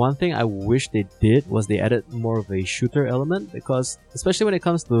was one thing I wish they did, was they added more of a shooter element, because especially when it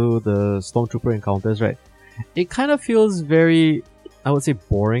comes to the stormtrooper encounters, right? it kind of feels very, I would say,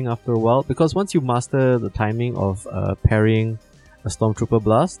 boring after a while, because once you master the timing of parrying a Stormtrooper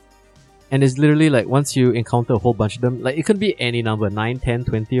blast, and it's literally like once you encounter a whole bunch of them, like it could be any number, 9, 10,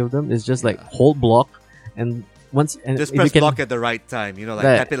 20 of them, it's just like hold block, and once and just if press you can, block at the right time, you know, like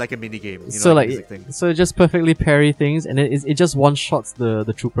that, tap it like a mini game. You know, so like like thing. so it just perfectly parry things, and it just one shots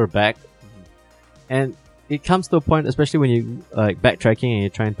the trooper back, and it comes to a point, especially when you like backtracking and you're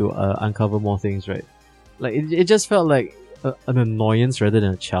trying to uncover more things, right? Like it just felt like an annoyance rather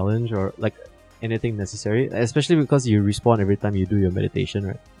than a challenge or like anything necessary, especially because you respawn every time you do your meditation,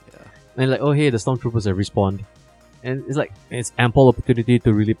 right? Yeah. And like, oh hey, the Stormtroopers have respawned, and it's like it's ample opportunity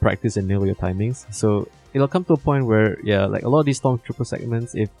to really practice and nail your timings. So it'll come to a point where like a lot of these Stormtrooper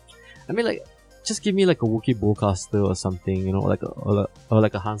segments, just give me like a Wookiee bowcaster or something, you know, or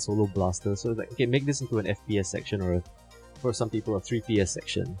like a Han Solo blaster. So it's like, okay, make this into an FPS section, or for some people a 3PS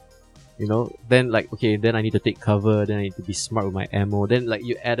section. You know, then like, okay, then I need to take cover, then I need to be smart with my ammo, then like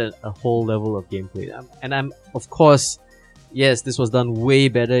you add a whole level of gameplay. And I'm, of course, yes, this was done way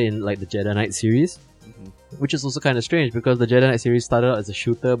better in like the Jedi Knight series, which is also kind of strange because the Jedi Knight series started out as a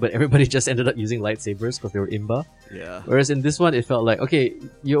shooter, but everybody just ended up using lightsabers because they were imba. Yeah. Whereas in this one, it felt like, okay,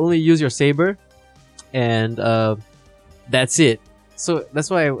 you only use your saber, and that's it. So that's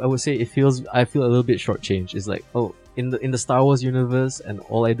why I would say I feel a little bit shortchanged. It's like, oh, in the Star Wars universe, and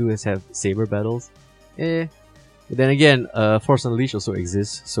all I do is have saber battles. But then again, Force Unleashed also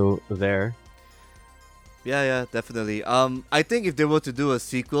exists, so there. Yeah, definitely. I think if they were to do a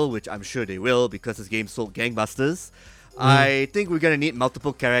sequel, which I'm sure they will because this game sold gangbusters, I think we're gonna need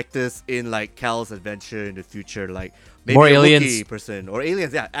multiple characters in like Cal's adventure in the future, like maybe more a aliens. Wookiee person or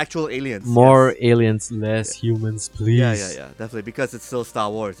aliens, actual aliens. More aliens, less humans, please. Yeah, definitely, because it's still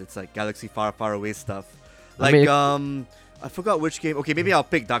Star Wars. It's like galaxy far, far away stuff. Like I forgot which game. Okay, maybe I'll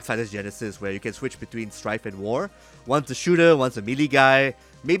pick Darksiders Genesis, where you can switch between Strife and War. One's a shooter, one's a melee guy.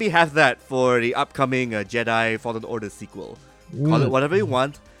 Maybe have that for the upcoming Jedi Fallen Order sequel. Call it whatever you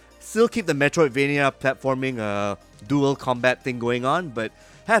want. Still keep the Metroidvania platforming dual combat thing going on, but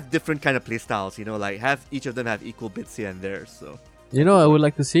have different kind of playstyles, you know, like have each of them have equal bits here and there. So you know, I would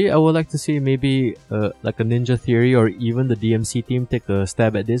like to see maybe like a Ninja Theory or even the DMC team take a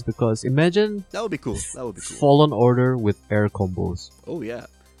stab at this, because imagine that would be cool. Fallen Order with air combos. Oh yeah,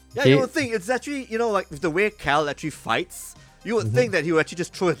 you would think it's actually, you know, like with the way Cal actually fights. You would think that he would actually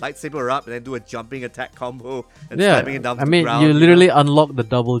just throw his lightsaber up and then do a jumping attack combo and slamming it down to the ground. You literally unlock the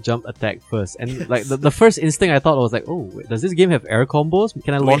double jump attack first. And like the first instinct I thought was like, oh, wait, does this game have air combos?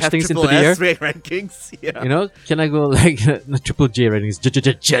 Can I launch things into the air? Rankings? Yeah. You know, can I go like the triple J rankings?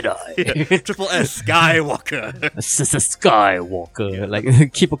 Jedi. Yeah. Triple S Skywalker. Skywalker. Yeah.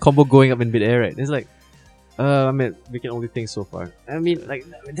 Like keep a combo going up in midair, right? It's like, I mean, we can only think so far. I mean, like,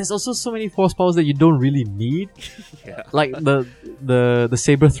 there's also so many force powers that you don't really need. Yeah. Like the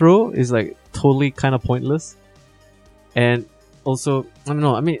saber throw is like totally kind of pointless. And also, I don't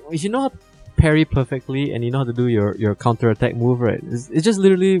know. I mean, if you know how to parry perfectly and you know how to do your counter attack move, right? It's just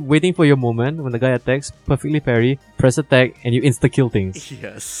literally waiting for your moment when the guy attacks, perfectly parry, press attack, and you insta kill things.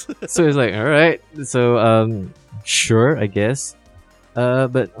 Yes. So it's like, all right. So sure, I guess.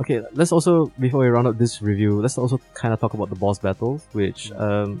 But okay, let's also, before we round up this review, let's also kind of talk about the boss battles, which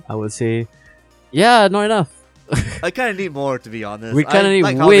I would say, not enough. I kind of need more, to be honest. We kind of need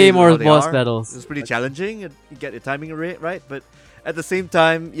like way more boss battles. It's pretty challenging, and you get your timing right, but at the same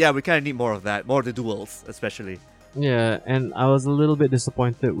time, we kind of need more of that, more of the duels, especially. Yeah, and I was a little bit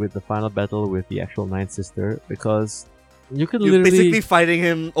disappointed with the final battle with the actual Ninth Sister, because you're basically fighting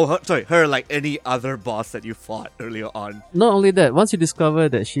him, her like any other boss that you fought earlier on. Not only that, once you discover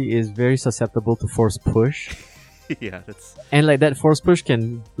that she is very susceptible to force push, and like that force push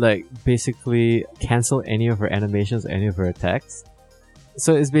can like basically cancel any of her animations, any of her attacks.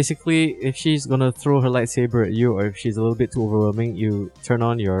 So it's basically, if she's gonna throw her lightsaber at you, or if she's a little bit too overwhelming, you turn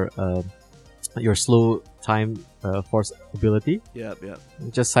on your slow time force ability. Yeah.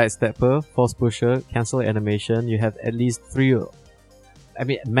 Just sidestep her, force push her, cancel her animation. You have at least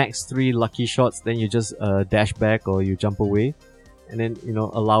max 3 lucky shots. Then you just dash back or you jump away, and then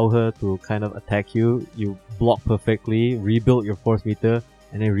allow her to kind of attack you. You block perfectly, rebuild your force meter,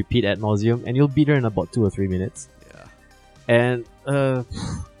 and then repeat ad nauseum, and you'll beat her in about 2 or 3 minutes. Yeah. And I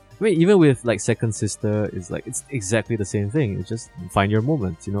mean, even with like Second Sister, it's exactly the same thing. You just find your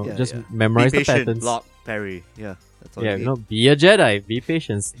moments, memorize the patterns. Block, parry. Yeah, that's all you need. Be a Jedi. Be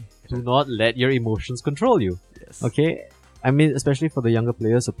patient. Do not let your emotions control you. Yes. Okay? I mean, especially for the younger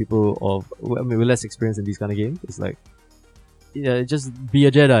players or people with less experience in these kind of games, it's like, just be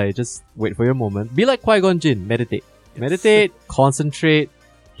a Jedi. Just wait for your moment. Be like Qui-Gon Jinn. Meditate. Yes. Meditate, concentrate,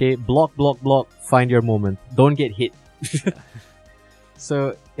 Okay, block, find your moment. Don't get hit.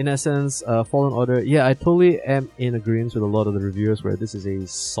 So, in essence, Fallen Order, yeah, I totally am in agreement with a lot of the reviewers where this is a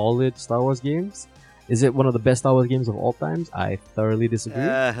solid Star Wars game. Is it one of the best Star Wars games of all times? I thoroughly disagree.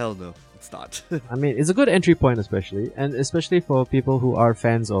 Hell no, it's not. I mean, it's a good entry point, especially for people who are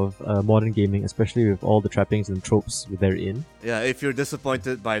fans of modern gaming, especially with all the trappings and tropes therein. Yeah, if you're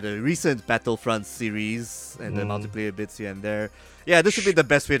disappointed by the recent Battlefront series and the multiplayer bits here and there, yeah, this would be the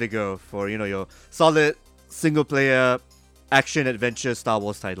best way to go for, your solid single-player action-adventure Star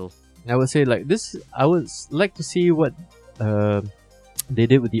Wars title. I would say, this, I would like to see what they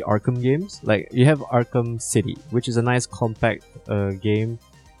did with the Arkham games. Like, you have Arkham City, which is a nice compact game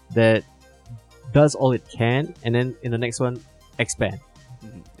that does all it can, and then in the next one, expand.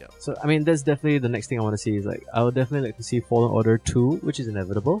 Yeah. So, I mean, that's definitely the next thing I want to see. Is like, I would definitely like to see Fallen Order 2, which is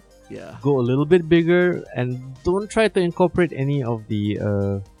inevitable. Yeah. Go a little bit bigger, and don't try to incorporate any of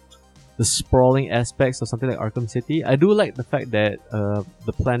the sprawling aspects of something like Arkham City. I do like the fact that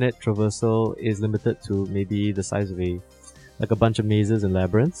the planet traversal is limited to maybe the size of a bunch of mazes and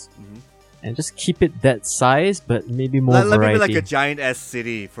labyrinths. And just keep it that size, but maybe more variety. Maybe like a giant ass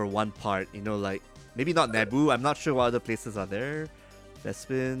city for one part. Like maybe not Naboo. I'm not sure what other places are there.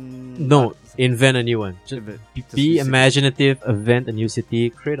 Bespin. No, invent a new one. Just be imaginative. Invent a new city.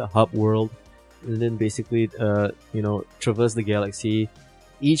 Create a hub world, and then basically, traverse the galaxy.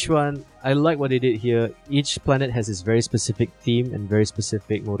 Each one, I like what they did here. Each planet has its very specific theme and very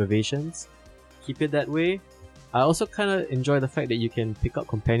specific motivations. Keep it that way. I also kind of enjoy the fact that you can pick up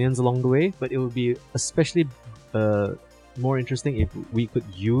companions along the way, but it would be especially more interesting if we could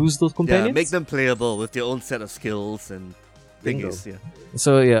use those companions. Yeah, make them playable with their own set of skills and thingies. Yeah.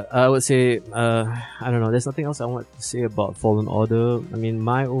 So yeah, I would say, I don't know, there's nothing else I want to say about Fallen Order. I mean,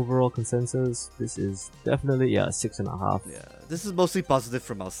 my overall consensus, this is definitely, 6.5. Yeah, this is mostly positive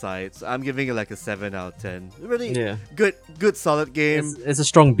from our side. So I'm giving it like a 7 out of 10. Really good solid game. It's a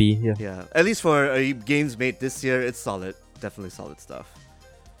strong B, yeah. Yeah, at least for games made this year, it's solid. Definitely solid stuff.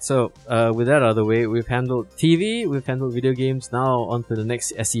 So, with that out of the way, we've handled TV, we've handled video games. Now, on to the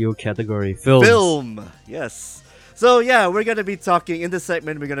next SEO category, films. Film, yes. So yeah, we're going to be talking, in this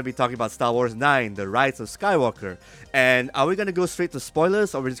segment, we're going to be talking about Star Wars 9, The Rise of Skywalker. And are we going to go straight to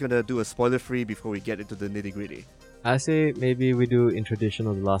spoilers, or we're just going to do a spoiler-free before we get into the nitty-gritty? I say maybe we do in tradition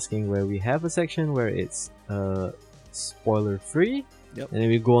of The Last King, where we have a section where it's spoiler-free. Yep. And then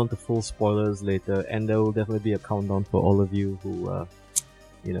we go on to full spoilers later, and there will definitely be a countdown for all of you who, are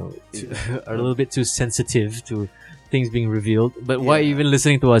a little bit too sensitive to things being revealed. But why are you even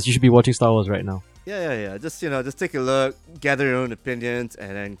listening to us? You should be watching Star Wars right now. Yeah. Just take a look, gather your own opinions,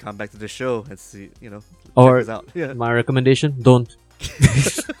 and then come back to the show and see, check us out. Yeah. My recommendation: don't.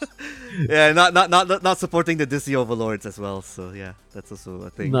 Yeah, not supporting the Disney overlords as well. So yeah, that's also a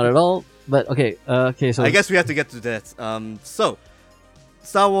thing. Not at all. But okay. So I guess we have to get to that. So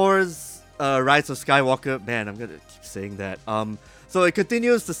Star Wars, Rise of Skywalker. Man, I'm gonna keep saying that. So it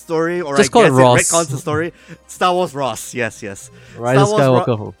continues the story, or just I call guess it Ross. it retcons the story. Star Wars Ross, yes. Rise of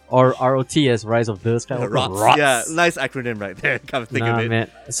Skywalker, or ROTS, Rise of the Skywalker. Ross. Yeah, nice acronym right there. Come think of it. Man.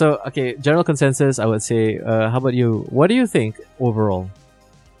 So, okay, general consensus, I would say, how about you? What do you think overall?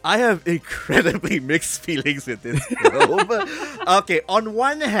 I have incredibly mixed feelings with this film. Okay, on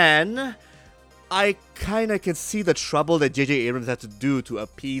one hand, I kind of can see the trouble that JJ Abrams had to do to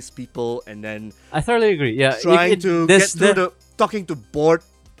appease people, and then I thoroughly agree. Yeah, trying to get through talking to board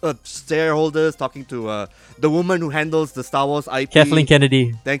shareholders, talking to the woman who handles the Star Wars IP, Kathleen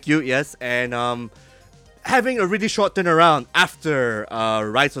Kennedy. Thank you. Yes, and having a really short turnaround after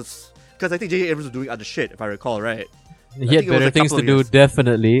Rise of, because I think JJ Abrams was doing other shit, if I recall, right? He had better things to do,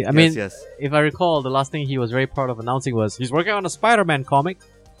 definitely. I mean, yes. If I recall, the last thing he was very proud of announcing was he's working on a Spider-Man comic.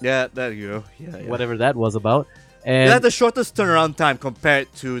 Yeah, there you go. Yeah. Whatever that was about. And they had the shortest turnaround time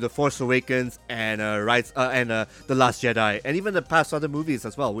compared to The Force Awakens and The Last Jedi, and even the past other movies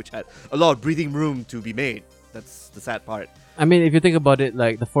as well, which had a lot of breathing room to be made. That's the sad part. I mean, if you think about it,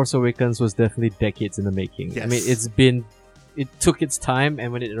 like The Force Awakens was definitely decades in the making. Yes. I mean, it took its time,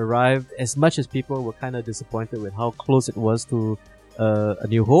 and when it arrived, as much as people were kind of disappointed with how close it was to A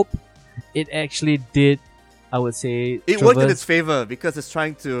New Hope, it actually did, I would say, it worked in its favor because it's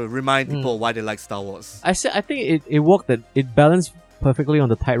trying to remind people why they like Star Wars. I think it worked. That it balanced perfectly on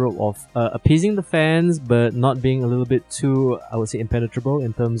the tightrope of appeasing the fans, but not being a little bit too, I would say, impenetrable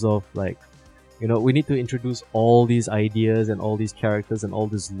in terms of like, we need to introduce all these ideas and all these characters and all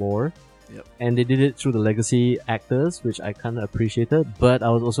this lore. Yep. And they did it through the legacy actors, which I kind of appreciated, but I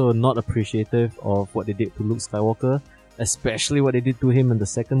was also not appreciative of what they did to Luke Skywalker. especially what they did to him in the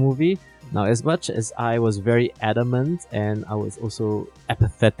second movie. Now, as much as I was very adamant and I was also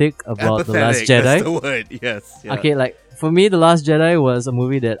apathetic about The Last Jedi. That's the word, yes. Yeah. Okay, like, for me, The Last Jedi was a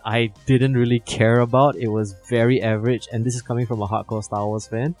movie that I didn't really care about. It was very average, and this is coming from a hardcore Star Wars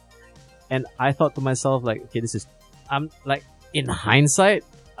fan. And I thought to myself, like, okay, I'm like, in hindsight,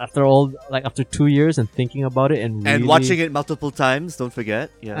 after 2 years and thinking about it and really, watching it multiple times, don't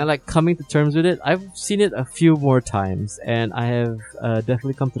forget. Yeah. and like coming to terms with it, I've seen it a few more times, and I have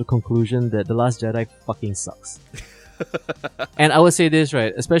definitely come to the conclusion that The Last Jedi fucking sucks. And I would say this,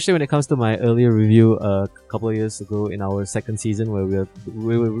 right, especially when it comes to my earlier review a couple of years ago in our second season where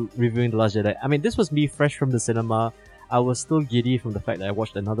we were reviewing The Last Jedi. I mean, this was me fresh from the cinema. I was still giddy from the fact that I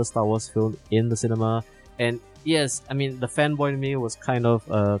watched another Star Wars film in the cinema. And yes, I mean, the fanboy in me was kind of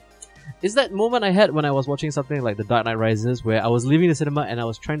it's that moment I had when I was watching something like The Dark Knight Rises, where I was leaving the cinema and I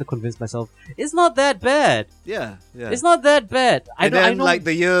was trying to convince myself it's not that bad. Yeah. It's not that bad. I know. Like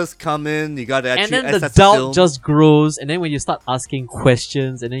the years come in, you gotta actually. And then the doubt just grows, and then when you start asking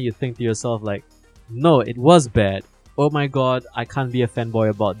questions, and then you think to yourself like, no, it was bad. Oh my god, I can't be a fanboy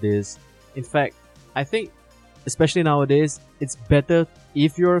about this. In fact, I think, especially nowadays, it's better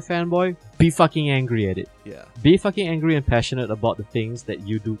if you're a fanboy, be fucking angry at it. Yeah. Be fucking angry and passionate about the things that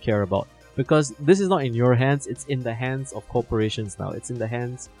you do care about. Because this is not in your hands, it's in the hands of corporations now. It's in the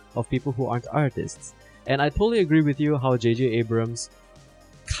hands of people who aren't artists. And I totally agree with you how JJ Abrams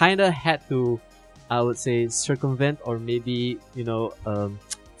kinda had to, I would say, circumvent or maybe,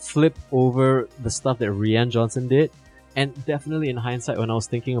 flip over the stuff that Rian Johnson did. And definitely in hindsight, when I was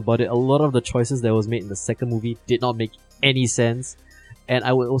thinking about it, a lot of the choices that was made in the second movie did not make any sense. And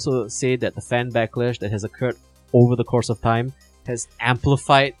I would also say that the fan backlash that has occurred over the course of time has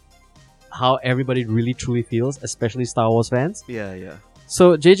amplified how everybody really truly feels, especially Star Wars fans. Yeah.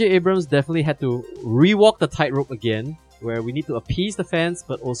 So JJ Abrams definitely had to rewalk the tightrope again, where we need to appease the fans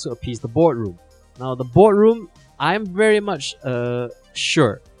but also appease the boardroom. Now, the boardroom, I'm very much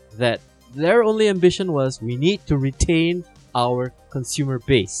sure that their only ambition was we need to retain our consumer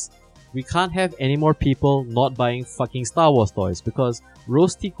base. We can't have any more people not buying fucking Star Wars toys because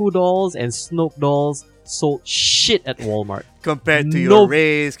Rose Tiku dolls and Snoke dolls sold shit at Walmart. Compared to your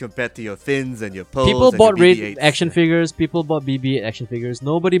Rays, compared to your Finns and your Poes. People bought Ray Raid action figures, people bought BB-8 action figures.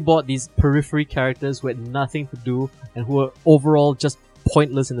 Nobody bought these periphery characters who had nothing to do and who were overall just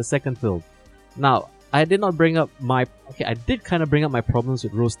pointless in the second film. Now, I did not bring up I did kind of bring up my problems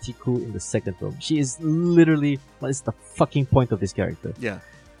with Rose Tiku in the second film. She is literally, what is the fucking point of this character? Yeah.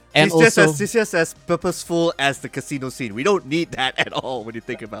 And she's just as purposeful as the casino scene. We don't need that at all when you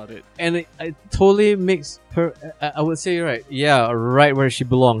think about it. And it totally makes her, I would say, right where she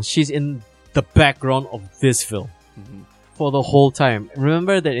belongs. She's in the background of this film for the whole time.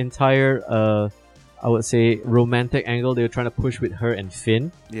 Remember that entire, I would say, romantic angle they were trying to push with her and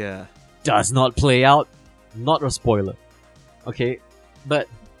Finn? Yeah. Does not play out. Not a spoiler. Okay? But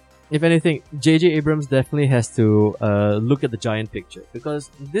if anything, JJ Abrams definitely has to look at the giant picture,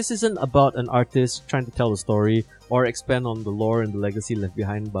 because this isn't about an artist trying to tell the story or expand on the lore and the legacy left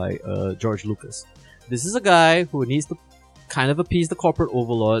behind by George Lucas. This is a guy who needs to kind of appease the corporate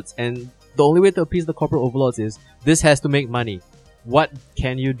overlords, and the only way to appease the corporate overlords is this has to make money. What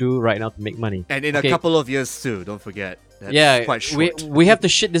can you do right now to make money? And in a couple of years too, don't forget. That's quite short. We have to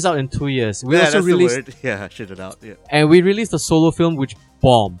shit this out in 2 years. We also also released, the word. Yeah, shit it out. Yeah. And we released a solo film which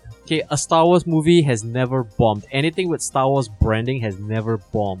bombed. Okay, a Star Wars movie has never bombed. Anything with Star Wars branding has never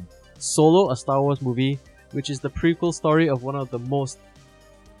bombed. Solo, a Star Wars movie, which is the prequel story of one of the most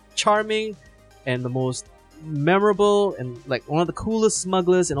charming and the most memorable and like one of the coolest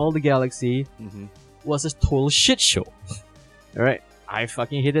smugglers in all the galaxy, was a total shit show. Alright, I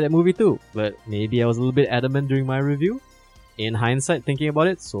fucking hated that movie too, but maybe I was a little bit adamant during my review. In hindsight, thinking about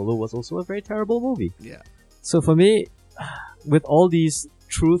it, Solo was also a very terrible movie. Yeah. So for me, with all these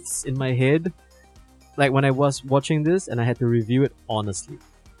truths in my head, like when I was watching this and I had to review it honestly.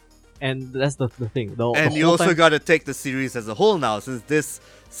 And that's the thing. And you also got to take the series as a whole now, since this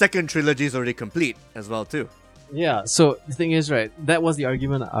second trilogy is already complete as well too. Yeah, so the thing is, right, that was the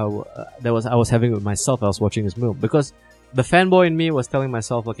argument I was having with myself. I was watching this film because the fanboy in me was telling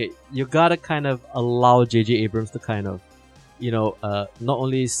myself, okay, you gotta kind of allow JJ Abrams to kind of, not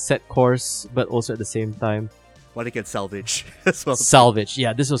only set course, but also at the same time, what he can salvage as well. Salvage,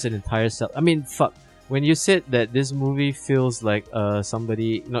 yeah, this was an entire I mean, fuck. When you said that this movie feels like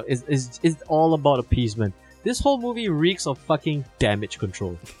somebody, it's all about appeasement. This whole movie reeks of fucking damage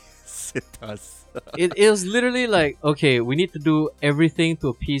control. It does. It was literally like, okay, we need to do everything to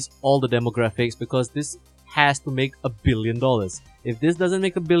appease all the demographics because this has to make $1 billion. If this doesn't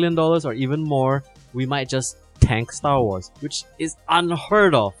make $1 billion or even more, we might just tank Star Wars, which is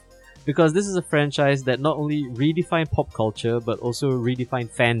unheard of. Because this is a franchise that not only redefined pop culture, but also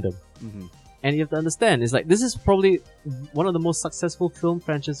redefined fandom. Mm-hmm. And you have to understand, it's like, this is probably one of the most successful film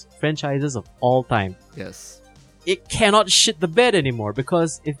franchises of all time. Yes. It cannot shit the bed anymore,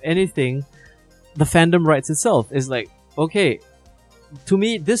 because if anything, the fandom writes itself. It's like, okay, to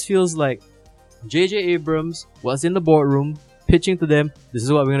me, this feels like JJ Abrams was in the boardroom pitching to them, this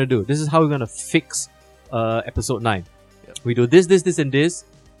is what we're gonna do. This is how we're gonna fix episode 9. Yep. We do this, this, this, and this.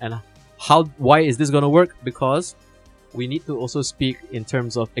 And why is this gonna work? Because we need to also speak in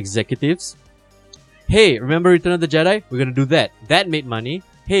terms of executives. Hey, remember Return of the Jedi? We're gonna do that. That made money.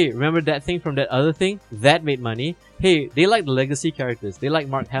 Hey, remember that thing from that other thing? That made money. Hey, they like the legacy characters. They like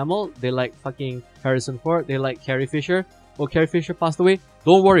Mark Hamill. They like fucking Harrison Ford. They like Carrie Fisher. Oh, Carrie Fisher passed away.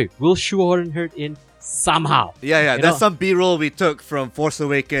 Don't worry, we'll shoehorn her in somehow. Yeah. You That's know? some B-roll we took from Force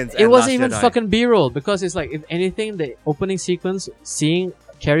Awakens. It and wasn't Last even Jedi. fucking B-roll, because it's like, if anything, the opening sequence, seeing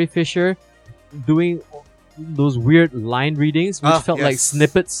Carrie Fisher doing those weird line readings, which felt like yes.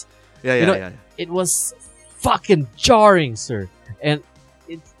 snippets. Yeah. It was fucking jarring, sir. And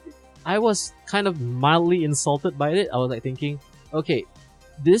I was kind of mildly insulted by it. I was like thinking, okay,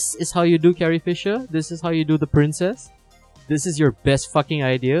 this is how you do Carrie Fisher? This is how you do the princess? This is your best fucking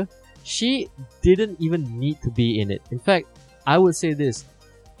idea? She didn't even need to be in it. In fact, I would say this.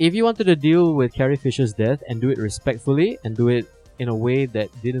 If you wanted to deal with Carrie Fisher's death and do it respectfully and do it in a way that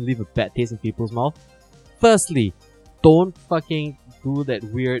didn't leave a bad taste in people's mouth, firstly, don't fucking do that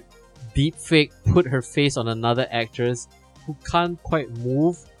weird deep fake, put her face on another actress who can't quite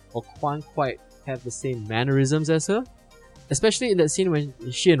move or can't quite have the same mannerisms as her. Especially in that scene when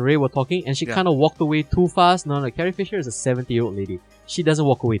she and Rey were talking and she kind of walked away too fast. No, Carrie Fisher is a 70-year-old lady. She doesn't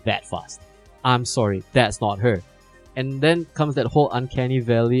walk away that fast. I'm sorry, that's not her. And then comes that whole uncanny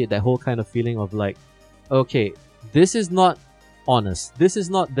valley, that whole kind of feeling of like, okay, this is not honest. This is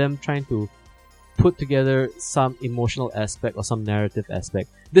not them trying to put together some emotional aspect or some narrative aspect.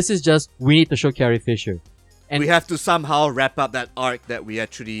 This is just, we need to show Carrie Fisher. And we have to somehow wrap up that arc that we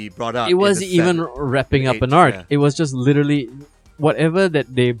actually brought up. it wasn't even wrapping up an arc. It was just literally whatever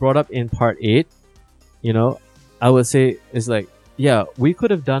that they brought up in part 8, I would say is like, yeah, we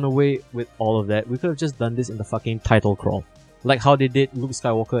could have done away with all of that. We could have just done this in the fucking title crawl. Like how they did Luke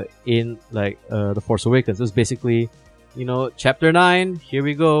Skywalker in The Force Awakens. It was basically, chapter 9, here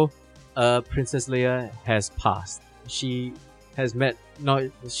we go. Princess Leia has passed. She has met,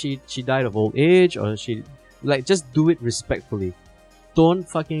 she died of old age, or she, just do it respectfully. Don't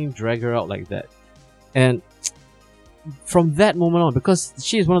fucking drag her out like that. And from that moment on, because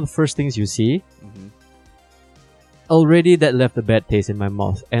she is one of the first things you see, already that left a bad taste in my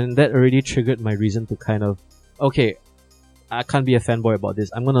mouth. And that already triggered my reason to kind of, okay, I can't be a fanboy about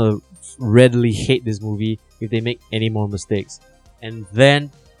this. I'm gonna readily hate this movie if they make any more mistakes. And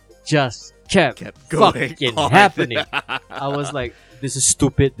then just kept going fucking on. happening. I was like, this is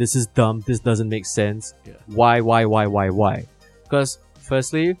stupid, this is dumb, this doesn't make sense. Yeah. Why? Because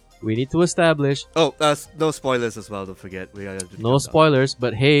firstly, we need to establish... Oh, no spoilers as well, don't forget. No spoilers,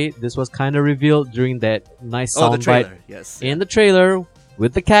 but hey, this was kind of revealed during that nice soundbite yes. in the trailer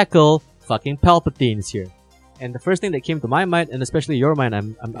with the cackle. Fucking Palpatine's here. And the first thing that came to my mind, and especially your mind,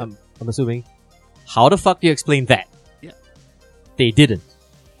 I'm assuming, how the fuck do you explain that? Yeah. They didn't.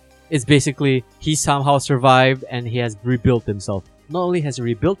 It's basically, he somehow survived and he has rebuilt himself. Not only has he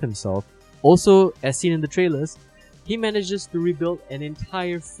rebuilt himself, also, as seen in the trailers, he manages to rebuild an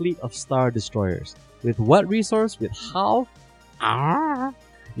entire fleet of Star Destroyers. With what resource? With how?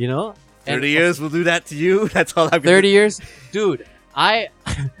 30 years will do that to you? That's all I'm 30 years? Dude, I'm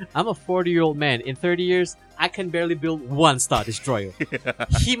a 40-year-old man. In 30 years, I can barely build one Star Destroyer.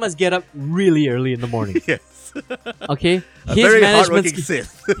 He must get up really early in the morning. Yes. Okay? Very hardworking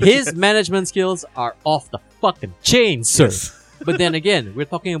Sith. His management skills are off the fucking chain, sir. Yes. But then again, we're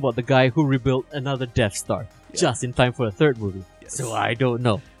talking about the guy who rebuilt another Death Star just in time for a third movie. Yes. So I don't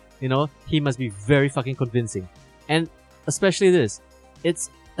know. He must be very fucking convincing. And especially this, it's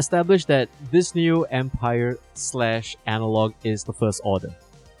established that this new Empire / analog is the First Order.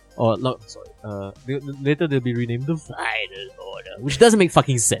 Or, no, sorry. Later they'll be renamed the Final Order, which doesn't make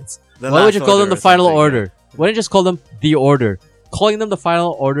fucking sense. Why would you call them the Final Order? Why don't you just call them the Order? Calling them the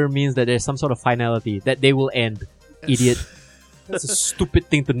Final Order means that there's some sort of finality, that they will end. Idiot. That's a stupid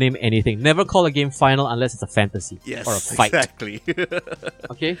thing to name anything. Never call a game final unless it's a fantasy or a fight. Exactly.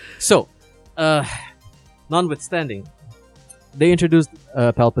 Okay? So, notwithstanding, they introduced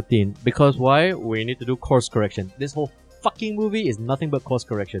Palpatine because why? We need to do course correction. This whole fucking movie is nothing but course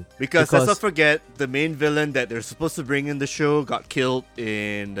correction. Because let's not forget, the main villain that they're supposed to bring in the show got killed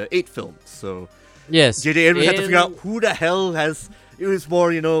in the 8th film. So Yes. JJ Abrams had to figure out who the hell it was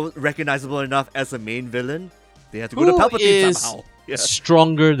more, recognizable enough as a main villain. They had to go to Palpatine somehow. Yeah.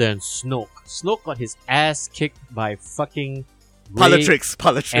 Stronger than Snoke. Snoke got his ass kicked by fucking Politics.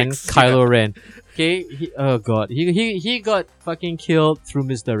 and Kylo Ren. Okay, he got fucking killed through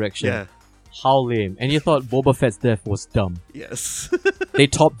misdirection. Yeah. How lame. And you thought Boba Fett's death was dumb. Yes. They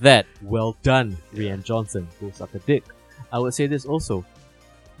topped that. Well done, Rian Johnson. Go suck a dick. I would say this also.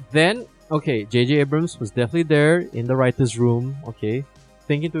 Then, okay, JJ Abrams was definitely there in the writer's room, okay,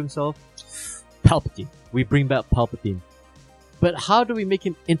 thinking to himself, Palpatine. We bring back Palpatine. But how do we make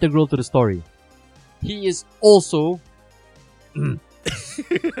him integral to the story? He is also... Yes.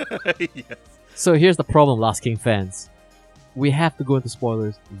 So here's the problem, Last King fans. We have to go into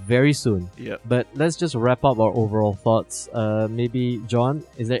spoilers very soon. Yep. But let's just wrap up our overall thoughts. Maybe, John,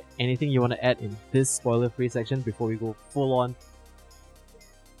 is there anything you want to add in this spoiler-free section before we go full on?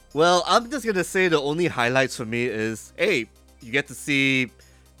 Well, I'm just gonna say the only highlights for me is, hey, you get to see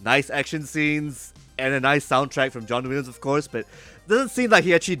nice action scenes and a nice soundtrack from John Williams, of course, but it doesn't seem like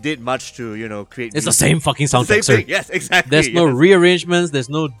he actually did much to, create It's music. the same fucking soundtrack, Same sir. thing. Yes, exactly. There's no yes. rearrangements, there's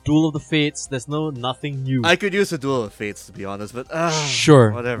no Duel of the Fates, there's nothing new. I could use a Duel of Fates, to be honest, but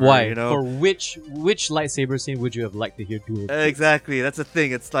Sure. whatever. Why? For which lightsaber scene would you have liked to hear Duel of the Fates? Exactly. That's the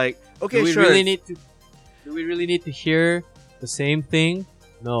thing. It's like, okay, Do we sure. really need to hear the same thing?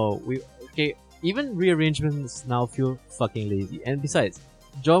 No. Even rearrangements now feel fucking lazy. And besides,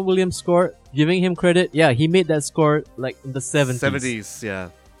 John Williams' score, giving him credit, yeah, he made that score like in the 70s. 70s, yeah.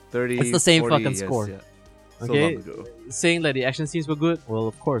 30s. It's the same 40, fucking yes, score. Yeah. Okay? So long ago. Saying that the action scenes were good, well,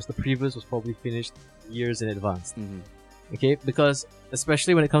 of course, the previous was probably finished years in advance. Okay? Because,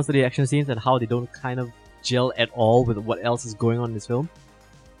 especially when it comes to the action scenes and how they don't kind of gel at all with what else is going on in this film.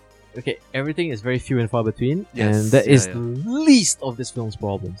 Okay, everything is very few and far between, Yes, and that is yeah. the least of this film's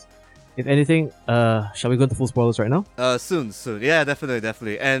problems. If anything, shall we go into full spoilers right now? Soon. Yeah,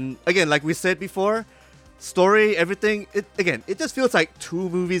 definitely. And again, like we said before, story, everything, it just feels like two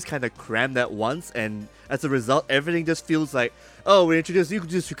movies kind of crammed at once, and as a result, everything just feels like, oh, we introduced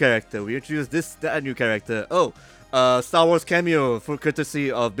this new character, we introduced that new character, Star Wars cameo for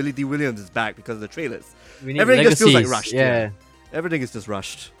courtesy of Billy D. Williams is back because of the trailers. Everything just feels like rushed. Yeah. Everything is just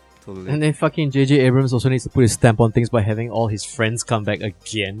rushed. Totally. And then fucking JJ Abrams also needs to put his stamp on things by having all his friends come back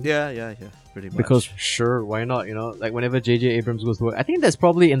again. Yeah, pretty much. Because sure, why not? Like whenever JJ Abrams goes to work, I think that's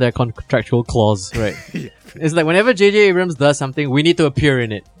probably in their contractual clause, right? Yeah. It's like whenever JJ Abrams does something, we need to appear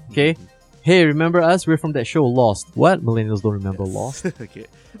in it. Okay? Hey, remember us? We're from that show Lost. What? Millennials don't remember Lost. Okay.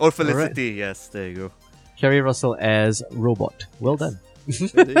 Or Felicity, yes, there you go. Kerry Russell as Robot. Well done.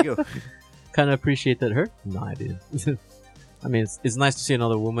 Yeah, there you go. Kind of appreciated her. No, I didn't. I mean, it's nice to see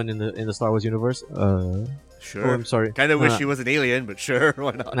another woman in the Star Wars universe. Sure. Oh, I'm sorry. Kind of wish she was an alien, but sure,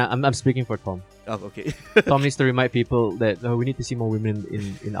 why not? Nah, I'm speaking for Tom. Oh, okay. Tom needs to remind people that we need to see more women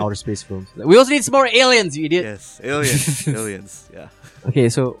in outer space films. We also need some more aliens, you idiot. Yes, aliens, yeah. Okay,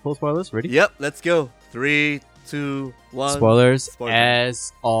 so full spoilers, ready? Yep, let's go. 3, 2, 1. Spoilers. Spoiler.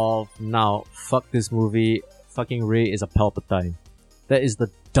 As of now, fuck this movie. Fucking Rey is a Palpatine. That is the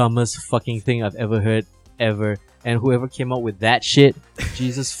dumbest fucking thing I've ever heard, ever. And whoever came up with that shit,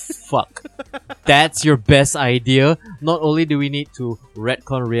 Jesus fuck. That's your best idea. Not only do we need to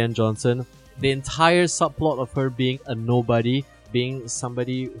retcon Rian Johnson, the entire subplot of her being a nobody, being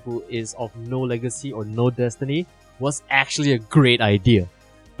somebody who is of no legacy or no destiny, was actually a great idea.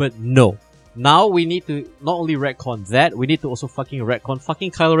 But no. Now we need to not only retcon that, we need to also fucking retcon fucking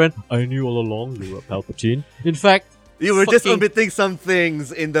Kylo Ren. I knew all along you were Palpatine. In fact, You were just omitting some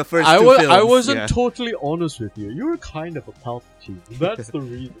things in the first two films. I wasn't yeah. totally honest with you. You were kind of a Palpatine. That's the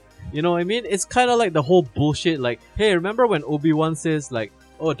reason. You know what I mean? It's kind of like the whole bullshit. Like, hey, remember when Obi-Wan says like,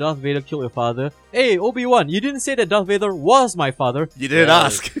 "Oh, Darth Vader killed your father"? Hey, Obi-Wan, you didn't say that Darth Vader was my father. You didn't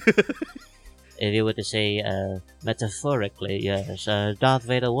ask. If you were to say metaphorically, yes, Darth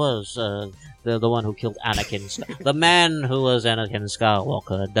Vader was the one who killed Anakin. The man who was Anakin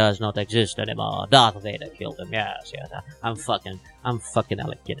Skywalker does not exist anymore. Darth Vader killed him. Yes. I'm fucking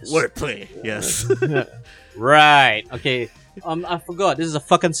Alec Guinness. Wordplay. Yes. Right. Okay. I forgot. This is a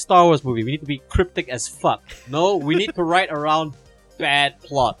fucking Star Wars movie. We need to be cryptic as fuck. No, we need to write around bad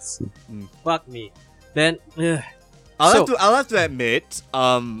plots. Fuck me. Then. I'll have to admit,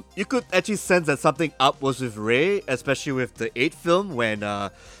 you could actually sense that something up was with Rey, especially with the 8th film when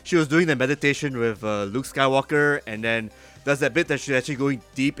she was doing the meditation with Luke Skywalker, and then there's that bit that she's actually going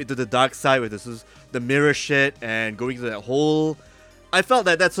deep into the dark side with the mirror shit and going to that hole. I felt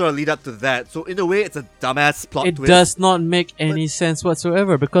that sort of lead up to that. So in a way, it's a dumbass plot It twist. does not make any sense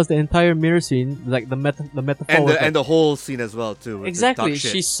whatsoever because the entire mirror scene, like the metaphor, was And the whole scene as well too. with the exactly. dark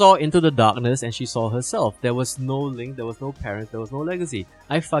shit. She saw into the darkness and she saw herself. There was no link, there was no parents, there was no legacy.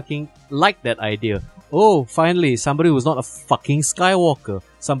 I fucking like that idea. Oh, finally, somebody who's not a fucking Skywalker.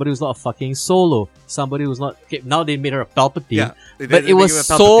 Somebody who's not a fucking Solo. Somebody who's not... Okay, now they made her a Palpatine. Yeah, but it was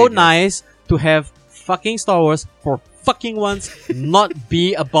so nice to have fucking Star Wars for fucking once not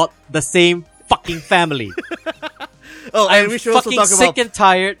be about the same fucking family. Oh, and I'm we should also fucking talk sick about and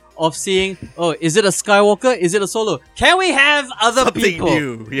tired of seeing, oh, is it a Skywalker? Is it a Solo? Can we have other something people?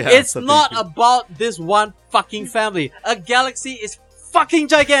 new. Yeah, It's something not new. about this one fucking family. A galaxy is fucking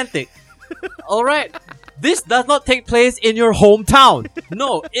gigantic. Alright? This does not take place in your hometown.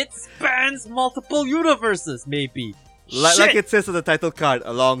 No, it spans multiple universes, maybe. Like Shit. it says on the title card,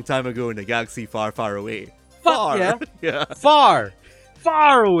 a long time ago in a galaxy far, far away. Fuck Far. yeah. Yeah. Far.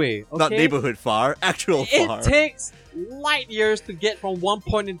 Far away. Okay? Not neighborhood far, actual far. It takes light years to get from one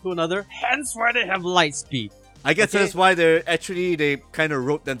point into another, hence why they have light speed. I guess Okay. that's why they kind of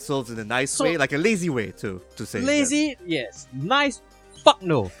wrote themselves in a nice way, like a lazy way to say that. Lazy, yes. Nice, fuck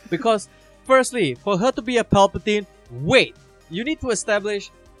no. Because, firstly, for her to be a Palpatine, wait, you need to establish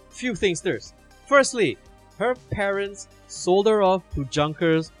few things first. Firstly, her parents sold her off to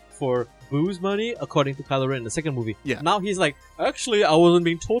junkers for booze money, according to Kylo Ren in the second movie. Yeah. Now he's like, actually, I wasn't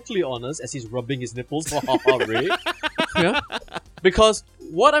being totally honest, as he's rubbing his nipples. Ha ha ha, Ray. Yeah. Because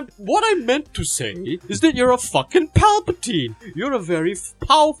what I meant to say is that you're a fucking Palpatine. You're a very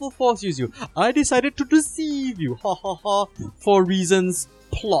powerful force user. I decided to deceive you. Ha ha ha. For reasons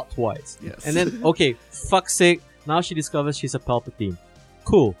plot-wise. Yes. And then, okay, fuck's sake, now she discovers she's a Palpatine.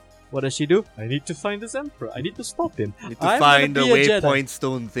 Cool. What does she do? I need to find this Emperor. I need to stop him. Need to I'm find the gonna be a Jedi. waypoint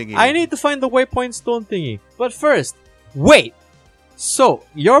stone thingy. I need to find the waypoint stone thingy. But first, wait. So,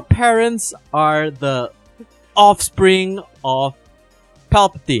 your parents are the offspring of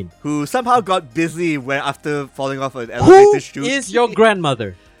Palpatine. Who somehow got busy after falling off an Who elevator chute. is your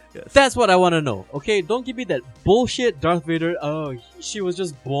grandmother? Yes. That's what I want to know. Okay, don't give me that bullshit Darth Vader. Oh, she was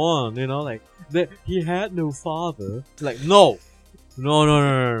just born, you know, like that. He had no father. Like, no.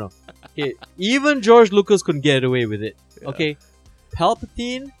 Okay, even George Lucas couldn't get away with it. Yeah. Okay,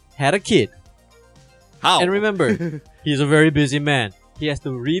 Palpatine had a kid. How? And remember, he's a very busy man. He has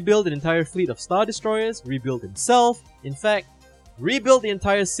to rebuild an entire fleet of Star Destroyers, rebuild himself. In fact, rebuild the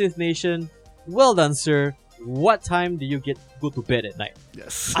entire Sith Nation. Well done, sir. What time do you go to bed at night?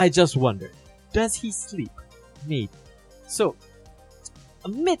 Yes. I just wonder, does he sleep? Maybe. So,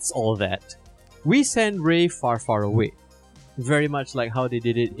 amidst all that, we send Rey far, far away. Very much like how they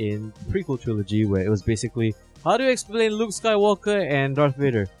did it in the prequel trilogy, where it was basically, how do you explain Luke Skywalker and Darth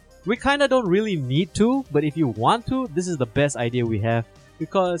Vader? We kinda don't really need to, but if you want to, this is the best idea we have,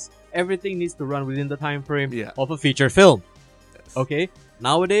 because everything needs to run within the time frame Yeah. of a feature film. Yes. Okay?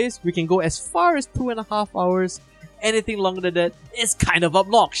 Nowadays, we can go as far as 2.5 hours. Anything longer than that is kind of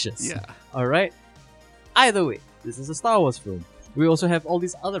obnoxious. Yeah. Alright? Either way, this is a Star Wars film. We also have all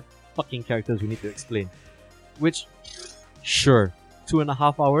these other fucking characters we need to explain. Which, sure,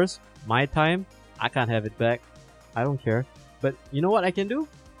 2.5 hours, my time, I can't have it back. I don't care. But you know what I can do?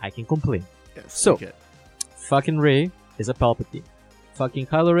 I can complain. Yes. So, okay. Fucking Rey is a Palpatine. Fucking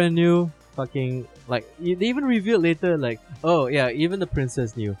Kylo Ren knew. Fucking, like, they even revealed later, like, oh yeah, even the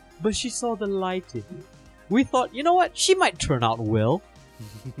princess knew. But she saw the light in it. We thought, you know what? She might turn out well.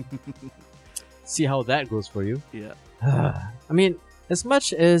 See how that goes for you. Yeah. I mean, as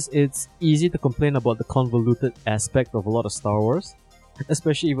much as it's easy to complain about the convoluted aspect of a lot of Star Wars,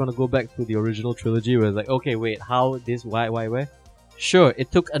 especially if you want to go back to the original trilogy where it's like, okay, wait, how this, why? Sure,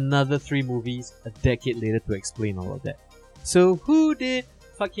 it took another 3 movies a decade later to explain all of that. So who did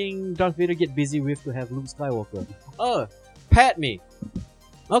fucking Darth Vader get busy with to have Luke Skywalker? Oh, Padme.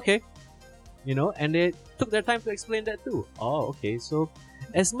 Okay. You know, and they took their time to explain that too. Oh, okay, so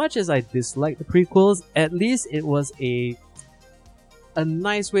as much as I dislike the prequels, at least it was a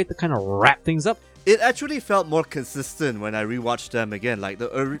nice way to kind of wrap things up. It actually felt more consistent when I rewatched them again, like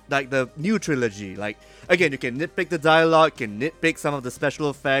the new trilogy. Like, again, you can nitpick the dialogue, you can nitpick some of the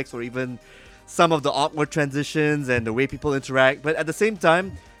special effects, or even some of the awkward transitions and the way people interact. But at the same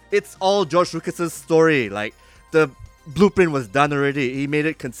time, it's all George Lucas's story. Like, the blueprint was done already. He made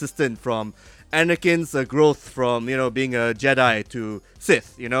it consistent from Anakin's growth from, you know, being a Jedi to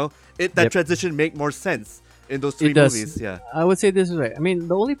Sith. You know, that transition make more sense in those 3 It does. movies. Yeah. I would say this is right. I mean,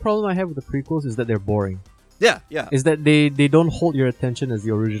 the only problem I have with the prequels is that they're boring. Yeah. Is that they don't hold your attention as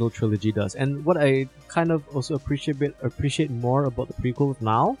the original trilogy does. And what I kind of also appreciate more about the prequels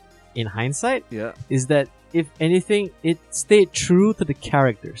now, in hindsight, Yeah. is that if anything, it stayed true to the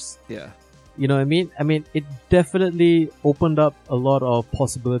characters. Yeah. You know what I mean? I mean, it definitely opened up a lot of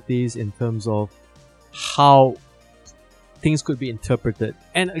possibilities in terms of how things could be interpreted.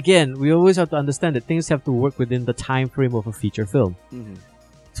 And again, we always have to understand that things have to work within the time frame of a feature film.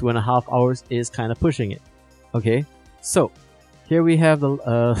 2.5 hours is kind of pushing it. Okay? So, here we have the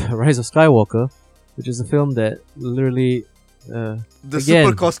Rise of Skywalker, which is a film that literally... the again,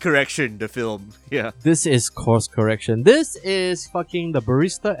 super course correction, the film. Yeah. This is course correction. This is fucking the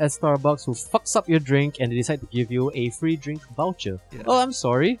barista at Starbucks who fucks up your drink and they decide to give you a free drink voucher. Yeah. Oh, I'm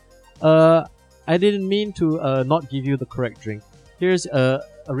sorry. I didn't mean to not give you the correct drink. Here's a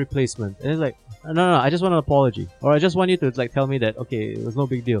replacement. And it's like, no, I just want an apology. Or I just want you to like tell me that, okay, it was no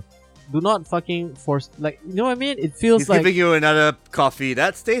big deal. Do not fucking force, like, you know what I mean? It feels He's like... giving you another coffee.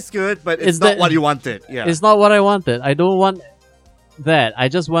 That tastes good, but it's not what you wanted. Yeah. It's not what I wanted. I don't want that. I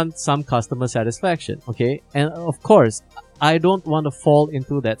just want some customer satisfaction, okay? And of course, I don't want to fall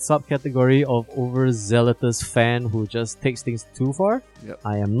into that subcategory of overzealous fan who just takes things too far. Yep.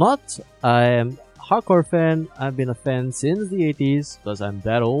 I am not. I am a hardcore fan. I've been a fan since the 80s because I'm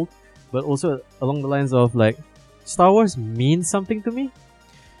that old. But also along the lines of like, Star Wars means something to me.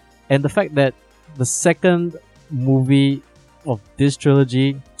 And the fact that the second movie of this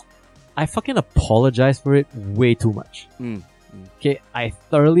trilogy, I fucking apologize for it way too much. Okay, I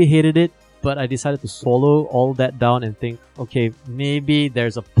thoroughly hated it, but I decided to swallow all that down and think, okay, maybe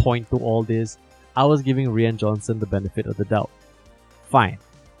there's a point to all this. I was giving Rian Johnson the benefit of the doubt. Fine.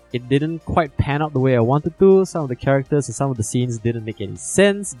 It didn't quite pan out the way I wanted to. Some of the characters and some of the scenes didn't make any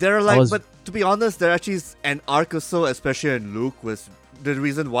sense. There are like, but to be honest, there actually is an arc or so, especially in Luke, was the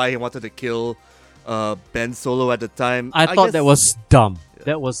reason why he wanted to kill Ben Solo at the time. I thought that was dumb. Yeah.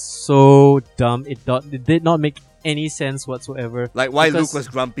 That was so dumb. It did not make any sense whatsoever. Like why Luke was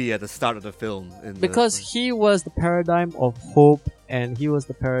grumpy at the start of the film. Because he was the paradigm of hope and he was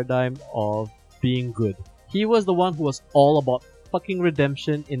the paradigm of being good. He was the one who was all about fucking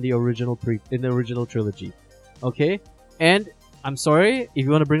redemption in the original trilogy. Okay? And I'm sorry, if you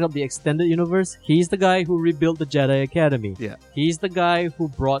want to bring up the extended universe, he's the guy who rebuilt the Jedi Academy. Yeah. He's the guy who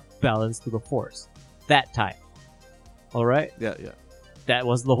brought balance to the Force. That time. Alright? Yeah. That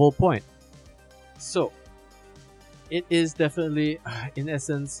was the whole point. So, it is definitely, in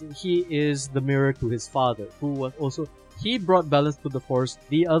essence, he is the mirror to his father, who was also... He brought balance to the Force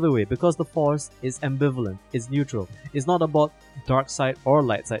the other way, because the Force is ambivalent, it's neutral. It's not about dark side or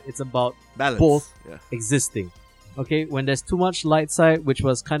light side, it's about balance. Both existing. Okay, when there's too much light side, which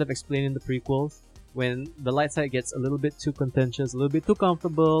was kind of explained in the prequels, when the light side gets a little bit too contentious, a little bit too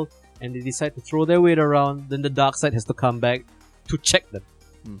comfortable, and they decide to throw their weight around, then the dark side has to come back to check them.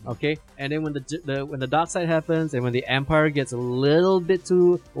 Okay, and then when the dark side happens, and when the Empire gets a little bit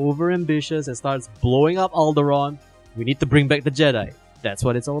too over ambitious and starts blowing up Alderaan, we need to bring back the Jedi. That's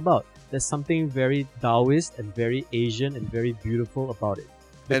what it's all about. There's something very Taoist and very Asian and very beautiful about it.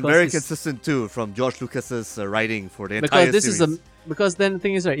 And very consistent too from George Lucas's writing for the entire series. Because then the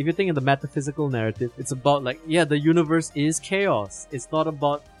thing is, right, if you think in the metaphysical narrative, it's about like, yeah, the universe is chaos. It's not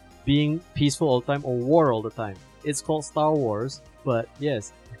about being peaceful all the time or war all the time. It's called Star Wars, but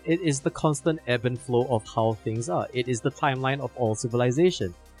yes, it is the constant ebb and flow of how things are. It is the timeline of all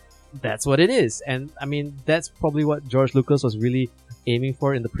civilization. That's what it is. And I mean, that's probably what George Lucas was really aiming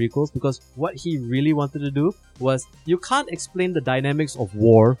for in the prequels, because what he really wanted to do was, you can't explain the dynamics of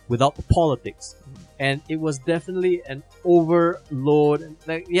war without the politics. And it was definitely an overload.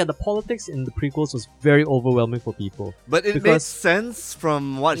 Like, yeah, the politics in the prequels was very overwhelming for people. But it made sense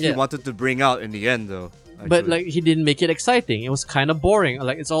from what he wanted to bring out in the end, though. Actually. But like, he didn't make it exciting. It was kind of boring.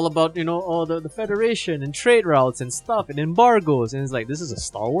 Like, it's all about, you know, the Federation and trade routes and stuff and embargoes. And it's like, this is a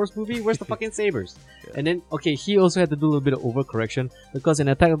Star Wars movie? Where's the fucking sabers? Yeah. And then, okay, he also had to do a little bit of overcorrection, because in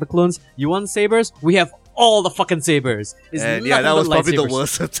Attack of the Clones, you want sabers? We have all the fucking sabers. And yeah, that was probably the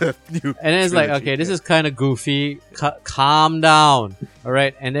worst of the new And then it's like, okay, this is kind of goofy. Calm down.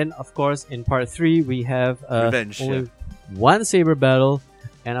 Alright, and then, of course, in part 3, we have only one saber battle.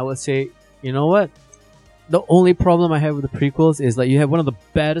 And I would say, you know what? The only problem I have with the prequels is like, you have one of the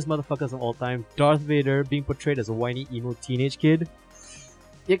baddest motherfuckers of all time, Darth Vader, being portrayed as a whiny emo teenage kid.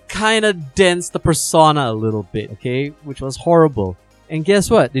 It kind of dents the persona a little bit, okay? Which was horrible. And guess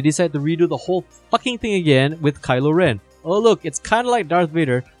what? They decided to redo the whole fucking thing again with Kylo Ren. Oh look, it's kind of like Darth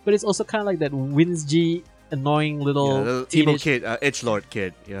Vader, but it's also kind of like that whimsy, annoying little teenage emo kid, edgelord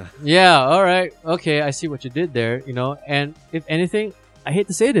kid. Yeah. Yeah. All right. Okay, I see what you did there. You know, and if anything, I hate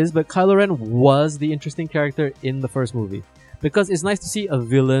to say this, but Kylo Ren was the interesting character in the first movie. Because it's nice to see a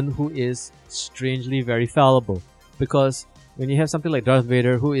villain who is strangely very fallible. Because when you have something like Darth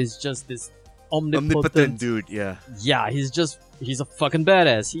Vader, who is just this omnipotent dude, yeah. Yeah, he's a fucking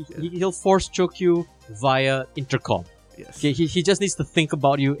badass. He'll force choke you via intercom. Yes. Okay, he just needs to think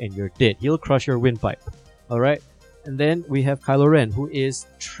about you and you're dead. He'll crush your windpipe. Alright? And then we have Kylo Ren, who is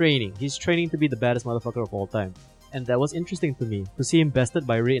training. He's training to be the baddest motherfucker of all time. And that was interesting to me, to see him bested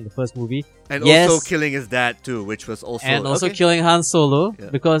by Rey in the first movie. And also killing his dad too, which was also... And also killing Han Solo, Yeah.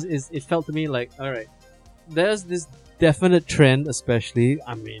 because it felt to me like, alright, there's this definite trend, especially,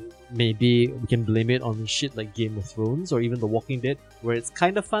 I mean, maybe we can blame it on shit like Game of Thrones or even The Walking Dead, where it's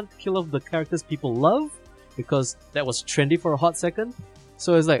kind of fun to kill off the characters people love, because that was trendy for a hot second.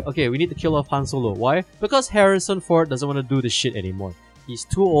 So it's like, okay, we need to kill off Han Solo. Why? Because Harrison Ford doesn't want to do this shit anymore. He's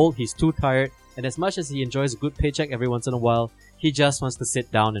too old, he's too tired, and as much as he enjoys a good paycheck every once in a while, he just wants to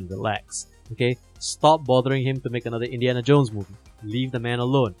sit down and relax. Okay? Stop bothering him to make another Indiana Jones movie. Leave the man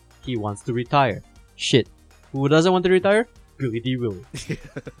alone. He wants to retire. Shit. Who doesn't want to retire? Billy D. Williams.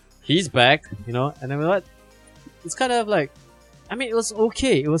 He's back, you know, and I mean, what? It's kind of like, I mean, it was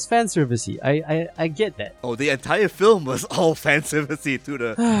okay. It was fan servicey. I get that. Oh, the entire film was all fan servicey to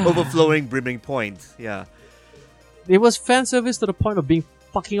the overflowing, brimming point. Yeah. It was fan service to the point of being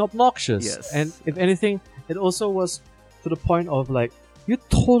fucking obnoxious. Yes. And if anything, it also was to the point of like, you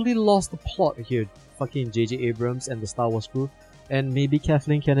totally lost the plot here, fucking JJ Abrams and the Star Wars crew. And maybe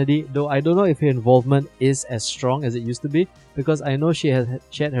Kathleen Kennedy, though I don't know if her involvement is as strong as it used to be, because I know she had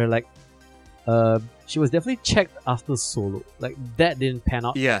her like, she was definitely checked after Solo. Like that didn't pan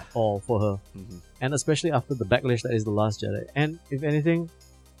out at all for her, and especially after the backlash that is the Last Jedi. And if anything,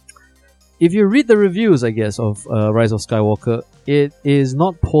 if you read the reviews, I guess of Rise of Skywalker, it is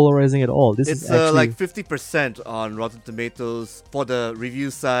not polarizing at all. This it's is actually like 50% on Rotten Tomatoes for the review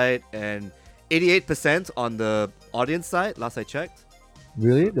side and 88% on the audience side, last I checked.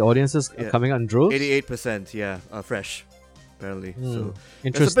 Really? The audiences are coming out in droves? 88%, yeah, fresh, apparently. So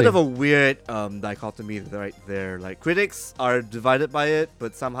interesting. it's a bit of a weird dichotomy right there. Like, critics are divided by it,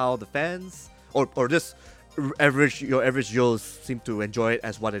 but somehow the fans, or just your average Joes seem to enjoy it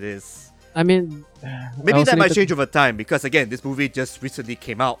as what it is. I mean, maybe that might change over time, because again, this movie just recently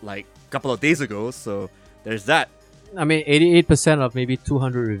came out like a couple of days ago, so there's that. I mean, 88% of maybe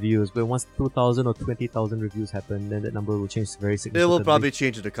 200 reviews, but once 2,000 or 20,000 reviews happen, then that number will change very significantly. It will probably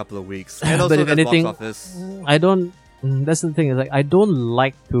change in a couple of weeks. And also but if the anything, box office. I don't... That's the thing, is like, I don't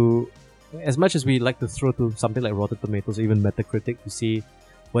like to... As much as we like to throw to something like Rotten Tomatoes or even Metacritic to see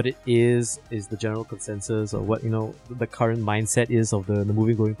what it is the general consensus, or what, you know, the current mindset is of the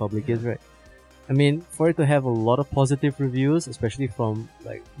movie-going public is, right? I mean, for it to have a lot of positive reviews, especially from,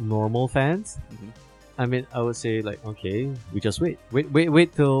 like, normal fans... I mean, I would say, like, okay, we just wait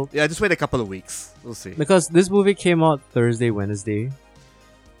till... Yeah, just wait a couple of weeks. We'll see. Because this movie came out Thursday, Wednesday,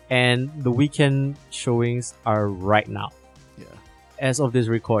 and the weekend showings are right now. Yeah. As of this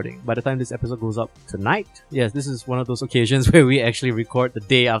recording. By the time this episode goes up tonight, yes, this is one of those occasions where we actually record the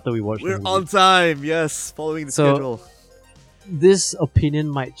day after we watch the movie. We're on time, yes, following the schedule. This opinion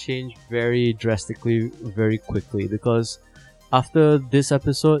might change very drastically, very quickly, because... after this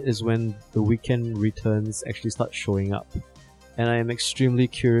episode is when the weekend returns actually start showing up. And I am extremely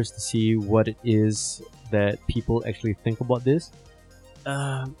curious to see what it is that people actually think about this.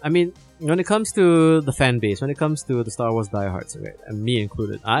 I mean, when it comes to the fan base, when it comes to the Star Wars diehards, right, and me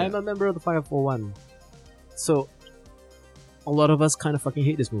included, I am a member of the 541. So, a lot of us kind of fucking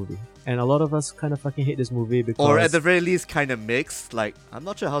hate this movie. And a lot of us kind of fucking hate this movie because... Or at the very least, kind of mixed. Like, I'm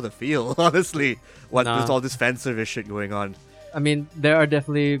not sure how to feel, honestly, with all this fan service shit going on. I mean, there are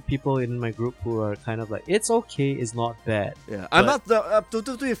definitely people in my group who are kind of like, it's okay, it's not bad. Yeah, I'm not.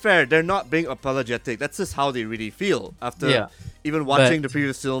 To be fair, they're not being apologetic. That's just how they really feel after even watching the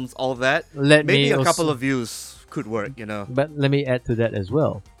previous films. All that. Maybe a couple of views could work, you know. But let me add to that as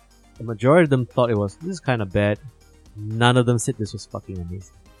well. The majority of them thought this is kind of bad. None of them said this was fucking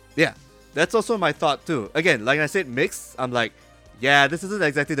amazing. Yeah, that's also my thought too. Again, like I said, mixed. I'm like, yeah, this isn't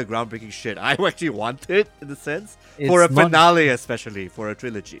exactly the groundbreaking shit I actually wanted, in a sense. For a finale, especially, for a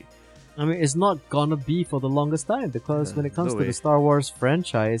trilogy. I mean, it's not gonna be for the longest time, because when it comes to the Star Wars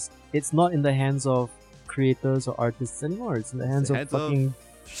franchise, it's not in the hands of creators or artists anymore. It's in the hands of fucking...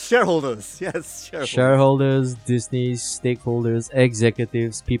 shareholders. Yes, shareholders, Disney, stakeholders,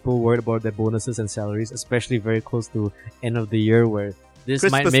 executives, people worried about their bonuses and salaries, especially very close to end of the year where... This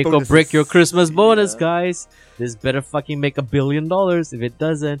Christmas might make bonuses. or break your Christmas bonus, guys. This better fucking make $1 billion. If it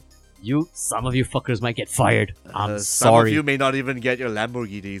doesn't, some of you fuckers might get fired. I'm sorry. Some of you may not even get your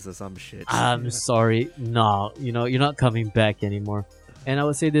Lamborghinis or some shit. I'm sorry. No, you're not coming back anymore. And I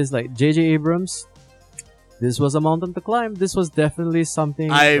would say this, like, JJ Abrams, This was a mountain to climb. This was definitely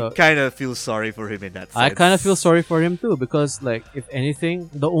something. I kind of feel sorry for him in that sense. I kind of feel sorry for him too, because like, if anything,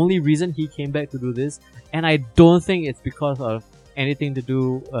 the only reason he came back to do this, and I don't think it's because of anything to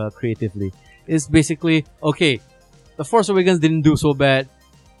do creatively, is basically, okay, The Force Awakens didn't do so bad.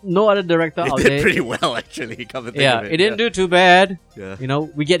 No other director out It there. did pretty well, actually. Come to think Yeah, of it didn't do too bad. Yeah. You know,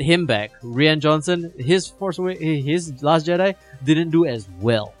 we get him back. Rian Johnson, his Last Jedi didn't do as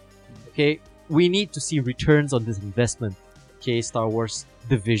well. Okay, we need to see returns on this investment. Okay, Star Wars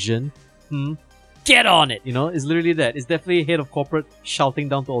division, get on it. You know, it's literally that. It's definitely head of corporate shouting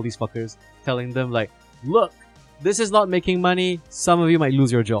down to all these fuckers, telling them like, look, this is not making money. Some of you might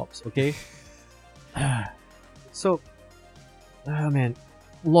lose your jobs. Okay. So, man.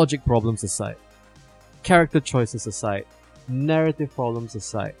 Logic problems aside, character choices aside, narrative problems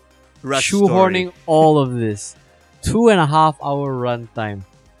aside, shoehorning all of this, 2.5 hour runtime,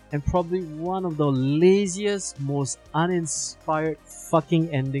 and probably one of the laziest, most uninspired fucking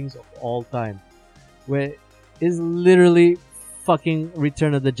endings of all time, where it's literally fucking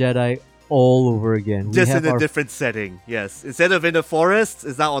Return of the Jedi all over again. Just in a different setting, yes. Instead of in the forest,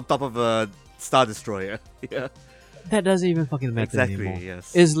 it's now on top of a Star Destroyer. Yeah. That doesn't even fucking matter exactly, anymore.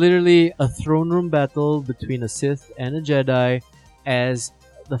 Yes. It's literally a throne room battle between a Sith and a Jedi as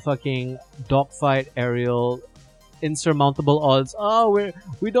the fucking dogfight aerial, insurmountable odds. Oh,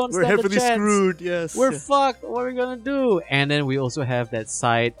 we don't We're stand a heavily chance. screwed, yes. We're fucked. What are we gonna do? And then we also have that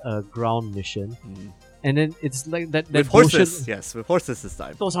side ground mission. And then it's like that with bullshit. horses, yes, with horses this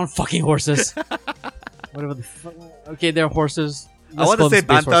time. Those aren't fucking horses. Whatever the fuck. Okay, they're horses. I want to say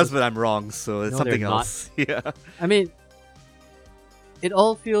space bantas, horses. but I'm wrong, so it's No, something they're else. Yeah. I mean, it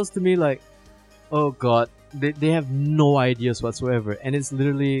all feels to me like, oh god, they have no ideas whatsoever, and it's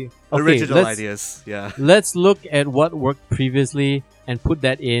literally okay, Original ideas, yeah. Let's look at what worked previously and put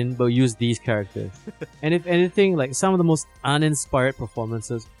that in, but use these characters. And if anything, like some of the most uninspired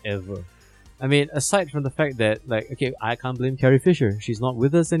performances ever. I mean, aside from the fact that, like, okay, I can't blame Carrie Fisher. She's not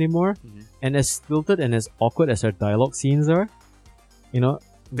with us anymore, and as stilted and as awkward as her dialogue scenes are, you know,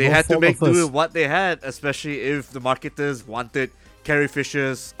 they had to make do with what they had, especially if the marketers wanted Carrie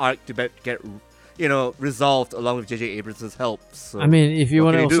Fisher's arc to get, you know, resolved along with JJ Abrams' help. So, I mean, if you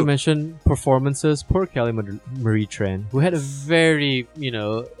want to also do? mention performances, poor Kelly Marie Tran, who had a very, you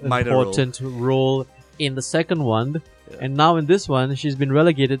know, Minor important role in the second one, and now in this one, she's been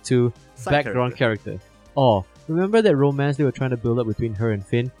relegated to Side background character. Oh, remember that romance they were trying to build up between her and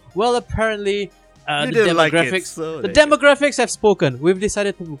Finn? Well, apparently, the didn't like it, demographics, so the there you go. demographics have spoken. We've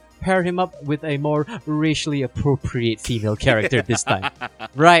decided to pair him up with a more racially appropriate female character this time,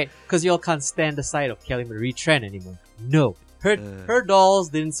 right? Because y'all can't stand the sight of Kelly Marie Tran anymore. No, her dolls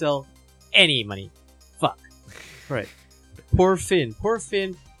didn't sell any money. Fuck. Right. Poor Finn.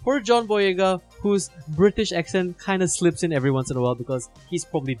 Poor John Boyega, whose British accent kind of slips in every once in a while because he's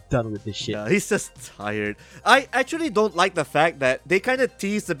probably done with this shit. Yeah, he's just tired. I actually don't like the fact that they kind of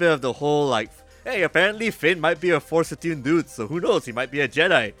teased a bit of the whole, like, hey, apparently Finn might be a Force-attuned dude, so who knows, he might be a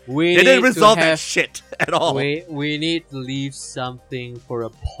Jedi. They didn't resolve that shit at all. We need to leave something for a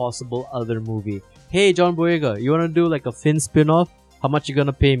possible other movie. Hey, John Boyega, you want to do like a Finn spin-off? How much you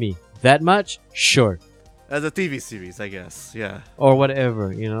gonna pay me? That much? Sure. As a TV series, I guess, yeah. Or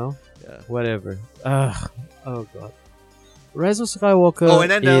whatever, you know? Yeah. Whatever. Ugh. Oh, God. Rise of Skywalker. Oh,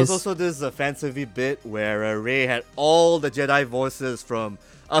 and then there was also this fan-service bit where Rey had all the Jedi voices from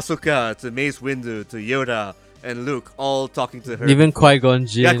Ahsoka to Mace Windu to Yoda and Luke all talking to her. Even Qui-Gon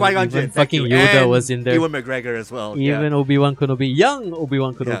Jinn. Yeah, Qui-Gon Jinn. Fucking Yoda was in there. Ewan McGregor as well. Even Obi-Wan Kenobi. Young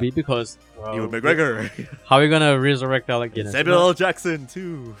Obi-Wan Kenobi because... Ewan McGregor. How are we gonna resurrect Alec Guinness? Samuel L. Jackson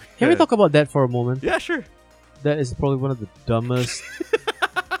too. Can we talk about that for a moment? Yeah, sure. That is probably one of the dumbest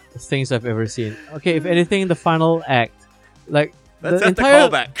things I've ever seen. Okay, if anything, the final act, like That's the the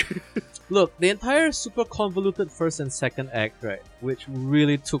callback. Look, the entire super convoluted first and second act, right, which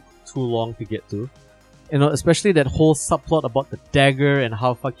really took too long to get to. You know, especially that whole subplot about the dagger and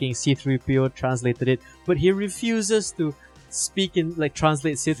how fucking C-3PO translated it, but he refuses to speak in, like,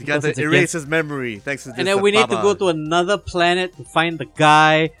 translate Sith. He got to erase his memory thanks to this. And then we need to go to another planet to find the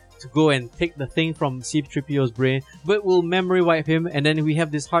guy to go and take the thing from C-3PO's brain, but we'll memory wipe him, and then we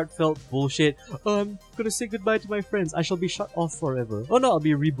have this heartfelt bullshit. Oh, I'm gonna say goodbye to my friends. I shall be shut off forever. Oh no, I'll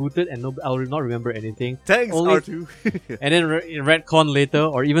be rebooted and I'll not remember anything. Thanks, R2. And then in retcon later,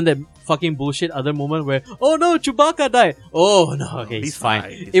 or even that fucking bullshit other moment where, oh no, Chewbacca died. Oh no, okay, he's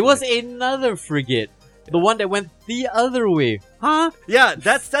fine. It was another frigate. The one that went the other way. Huh? Yeah,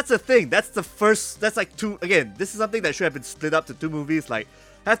 that's the thing. That's the first. That's like two. Again, this is something that should have been split up to two movies. Like,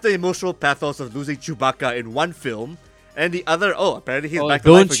 have the emotional pathos of losing Chewbacca in one film, And the other, apparently he's back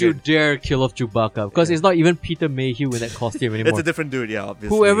don't alive you again. dare kill off Chewbacca, because it's not even Peter Mayhew in that costume anymore. It's a different dude, yeah,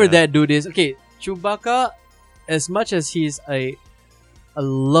 obviously. Whoever yeah. that dude is. Okay, Chewbacca, as much as he's a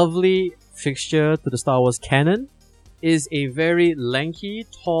lovely fixture to the Star Wars canon, is a very lanky,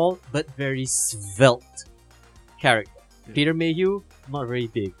 tall, but very svelte character. Yeah. Peter Mayhew, not very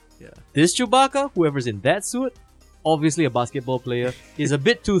big. Yeah. This Chewbacca, whoever's in that suit, obviously a basketball player, is a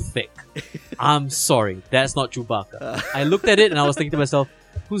bit too thick. I'm sorry, that's not Chewbacca. I looked at it and I was thinking to myself,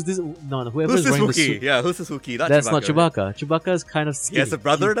 who's this? No, whoever's Who's this wearing the Wookiee? suit. Yeah, who's this Wookiee? That's not right? Chewbacca. Chewbacca is kind of He skinny. has a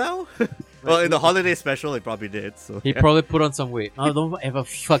brother now? Well, in the holiday special, he probably did. So He probably put on some weight. No, don't ever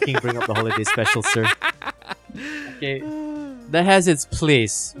fucking bring up the holiday special, sir. Okay, that has its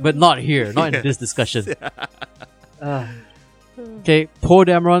place, but not here, not in this discussion. Okay, Poe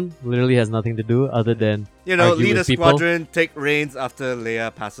Dameron literally has nothing to do other than argue lead a with people. squadron, take reins after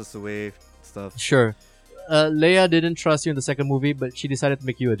Leia passes away, stuff. Sure. Leia didn't trust you in the second movie, but she decided to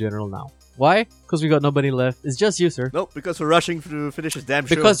make you a general now. Why? Because we got nobody left. It's just you, sir. Nope, because we're rushing to finish this damn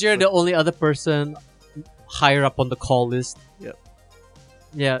show. Because you're the only other person higher up on the call list. Yep.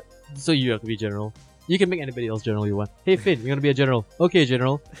 Yeah, so you have to be general. You can make anybody else general you want. Hey Finn, you're gonna be a general. Okay,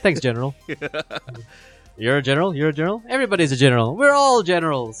 general. Thanks, general. You're a general? You're a general? Everybody's a general. We're all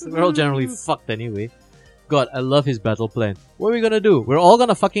generals. We're all generally fucked anyway. God, I love his battle plan. What are we gonna do? We're all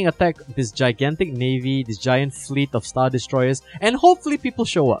gonna fucking attack this gigantic navy, this giant fleet of Star Destroyers, and hopefully people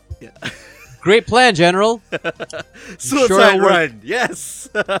show up. Yeah. Great plan, General! Suicide it'll work. Run, yes!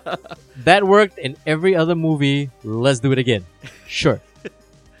 That worked in every other movie. Let's do it again. Sure.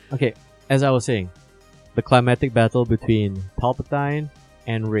 Okay, as I was saying, the climactic battle between Palpatine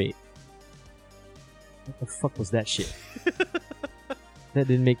and Rey. What the fuck was that shit? That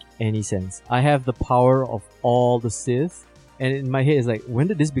didn't make any sense. I have the power of all the Sith, and in my head it's like, when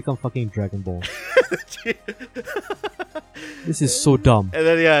did this become fucking Dragon Ball? This is so dumb. And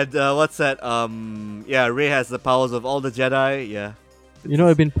then what's that? Rey has the powers of all the Jedi. Yeah. You know,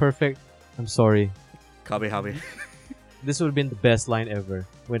 it'd been perfect. I'm sorry. Kamehameha. This would have been the best line ever.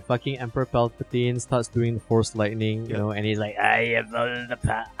 When fucking Emperor Palpatine starts doing the Force Lightning, you Yeah. know, and he's like, I am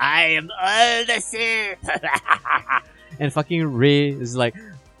all the Sith. And fucking Rey is like,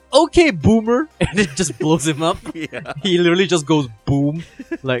 okay, boomer, and it just blows him up. Yeah. He literally just goes boom.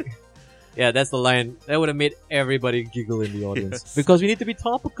 Like, yeah, that's the line. That would have made everybody giggle in the audience. Yes. Because we need to be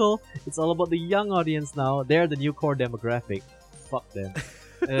topical. It's all about the young audience now. They're the new core demographic. Fuck them.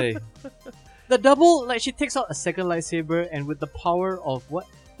 Hey. The double, like, she takes out a second lightsaber, and with the power of what?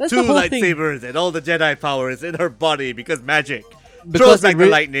 That's Two the whole thing. lightsabers and all the Jedi power is in her body because magic. Because Throws back the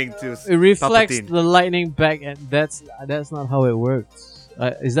lightning to it reflects Palpatine. the lightning back, and that's not how it works.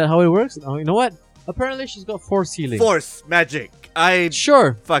 Is that how it works? Oh, you know what? Apparently, she's got force healing. Force magic.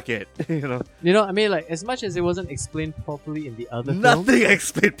 Sure. Fuck it. You know. I mean, like, as much as it wasn't explained properly in the other film, Nothing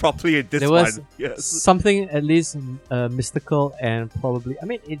explained properly in this there was one. Yes. something at least mystical, and probably, I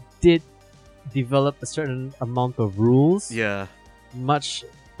mean, it did develop a certain amount of rules. Yeah. Much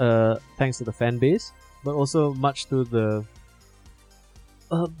thanks to the fan base, but also much to the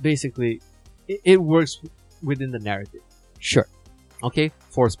basically it works within the narrative. Sure. Okay,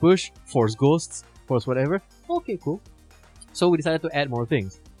 force push, force ghosts, force whatever. Okay, cool. So we decided to add more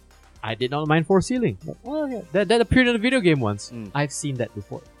things. I did not mind force healing. Well, yeah, that appeared in a video game once. I've seen that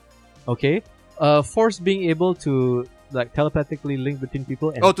before. Okay, force being able to like telepathically link between people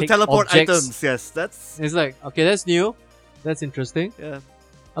and To take teleport objects. items. Yes, that's It's like, okay, that's new. That's interesting. yeah.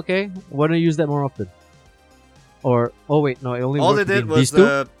 Okay, why don't you use that more often? Or it only All worked they did between was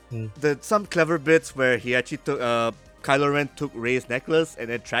these two. some clever bits where he actually took Kylo Ren took Rey's necklace and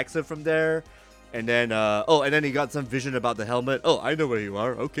then tracks her from there, and then and then he got some vision about the helmet. Oh, I know where you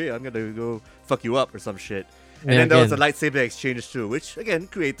are. Okay, I'm gonna go fuck you up or some shit. And Yeah, then there was a again. lightsaber exchange too, which again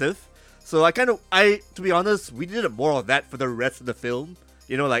creative. So to be honest, we needed more of that for the rest of the film.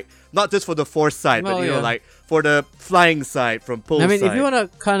 You know, like not just for the Force side, but Well, you know, yeah. like for the flying side from Poe's I mean, side. if you want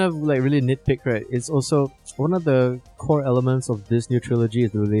to kind of like really nitpick, right, it's also one of the core elements of this new trilogy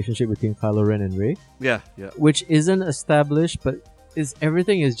is the relationship between Kylo Ren and Rey, yeah. which isn't established, but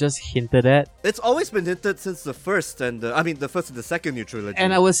everything is just hinted at. It's always been hinted since the first and the first and the second new trilogy.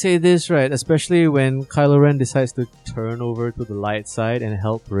 And I would say this, right, especially when Kylo Ren decides to turn over to the light side and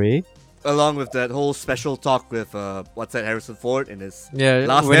help Rey. Along with that whole special talk with Harrison Ford in his Yeah,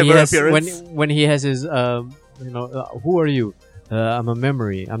 last when ever he has, appearance. when he has his who are you? I'm a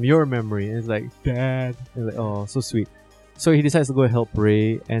memory. I'm your memory. And it's like, Dad. And it's like, oh, so sweet. So he decides to go help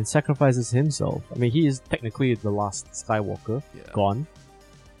Rey and sacrifices himself. I mean, he is technically the last Skywalker Yeah. gone.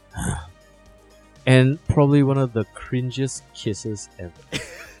 And probably one of the cringiest kisses ever.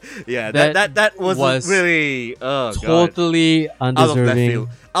 Yeah, that was really totally out of left undeserving. field.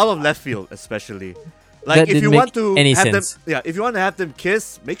 Out of left field, especially. Like That if didn't you make want to any have sense. them, if you want to have them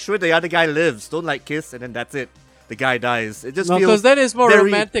kiss, make sure the other guy lives. Don't like kiss and then that's it. The guy dies. It just No, feels because then it's more very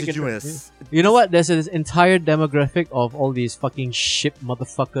romantic. tenuous. You know what? There's this entire demographic of all these fucking ship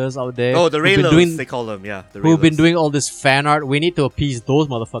motherfuckers out there. Oh, the who've been Raylos, they call them. Yeah, the who've been Raylos. doing all this fan art. We need to appease those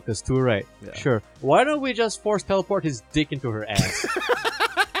motherfuckers too, right? Yeah. Sure. Why don't we just force teleport his dick into her ass?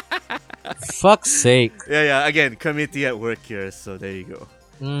 Fuck's sake. Yeah. Again, committee at work here, so there you go.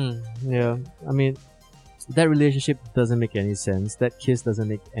 Yeah. I mean, that relationship doesn't make any sense. That kiss doesn't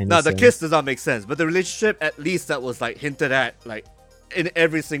make any No, sense. the kiss does not make sense, but the relationship, at least that was like hinted at, like in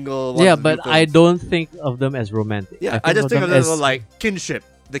every single one. Yeah, of the but new I films. don't think of them as romantic. Yeah, I just think of them as as like kinship.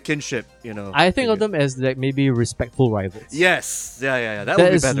 The kinship, I think of them as like maybe respectful rivals. Yes, yeah. That That would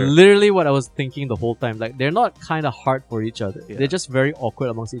be is better. literally what I was thinking the whole time. Like, they're not kind of hard for each other. Yeah. They're just very awkward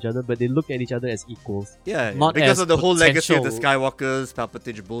amongst each other, but they look at each other as equals. Yeah, not because as of the whole legacy of the potential- Skywalkers,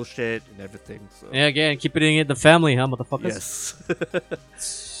 Palpatine bullshit, and everything. So. Yeah, again, keeping it the family, huh, motherfuckers?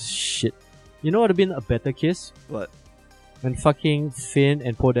 Yes. Shit. You know what would have been a better kiss? What? When fucking Finn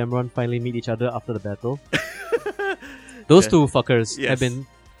and Poe Dameron finally meet each other after the battle. Those two fuckers Yes. have been...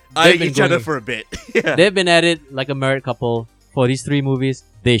 Eyeing been each other going- for a bit. Yeah. They've been at it like a married couple for these 3 movies.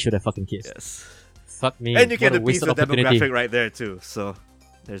 They should have fucking kissed. Yes. Fuck me. And you get what a a piece wasted of opportunity. demographic right there too. So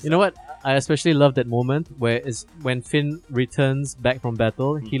there's You know what? I especially love that moment where is when Finn returns back from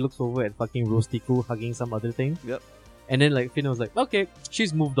battle, he looks over at fucking Rostiku hugging some other thing. Yep. And then like Finn was like, okay,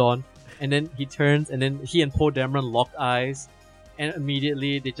 she's moved on. And then he turns and then he and Poe Dameron lock eyes. And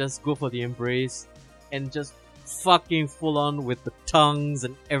immediately they just go for the embrace. And just fucking full on with the tongues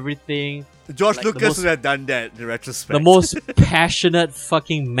and everything. George like the Lucas most- would have done that in retrospect. The most passionate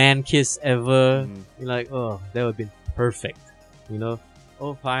fucking man kiss ever. Mhm. You're like, oh, that would have been perfect. You know?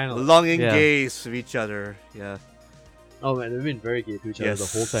 Oh, finally. Longing Yeah. gaze for each other. Yeah. Oh man, they've been very gay to each other the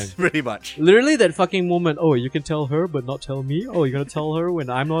whole time. Pretty much. Literally that fucking moment, oh, you can tell her but not tell me? Oh, you're gonna tell her when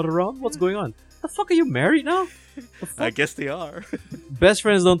I'm not around? What's going on? The fuck, are you married now? The fuck? I guess they are. Best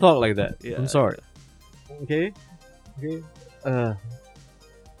friends don't talk like that. Yeah. I'm sorry. Okay?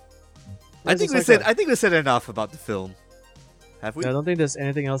 I think we said enough about the film. Have we? I don't think there's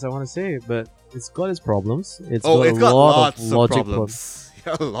anything else I want to say, but it's got its problems. It's Oh, got it's a got lot lots of of logic problems.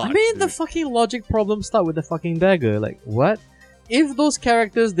 Yeah, a lot. I mean, the dude. fucking logic problems start with the fucking dagger. Like, what? If those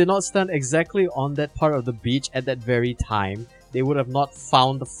characters did not stand exactly on that part of the beach at that very time, they would have not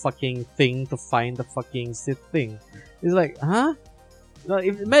found the fucking thing to find the fucking Sith thing. It's like, huh? Like,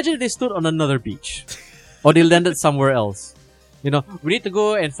 imagine if they stood on another beach. Or they landed somewhere else. You know, we need to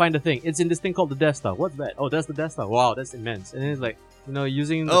go and find the thing. It's in this thing called the Death Star. What's that? Oh, that's the Death Star. Wow, that's immense. And then it's like, you know,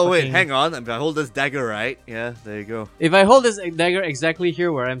 using the Oh wait, fucking- hang on. I hold this dagger right. Yeah, there you go. If I hold this dagger exactly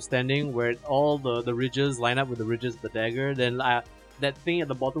here where I'm standing, where all the ridges line up with the ridges of the dagger, then that thing at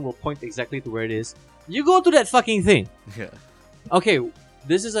the bottom will point exactly to where it is. You go to that fucking thing. Yeah. Okay,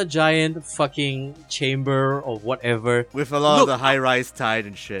 this is a giant fucking chamber or whatever. With a lot Look, of the high-rise tide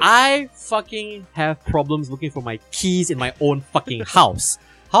and shit. I fucking have problems looking for my keys in my own fucking house.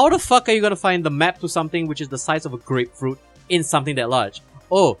 How the fuck are you gonna find the map to something which is the size of a grapefruit in something that large?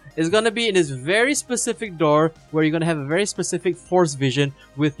 Oh, it's gonna be in this very specific door where you're gonna have a very specific force vision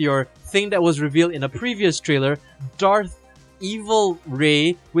with your thing that was revealed in a previous trailer, Darth Evil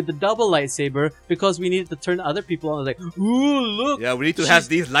Ray with the double lightsaber, because we needed to turn other people on. Like, ooh, look! Yeah, we need to have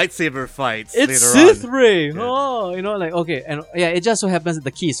these lightsaber fights It's later Sith on. Ray! Yeah. Oh, you know, like, okay. And yeah, it just so happens that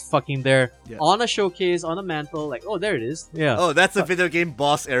the key is fucking there Yeah. on a showcase, on a mantle. Like, oh, there it is. Yeah. Oh, that's a video game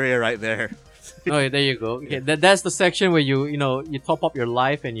boss area right there. Oh, yeah, there you go. Okay, that's the section where you top up your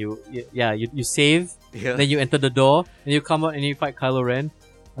life and you save. Yeah. Then you enter the door and you come out and you fight Kylo Ren.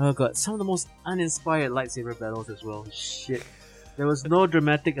 Oh god, some of the most uninspired lightsaber battles as well. Shit. There was no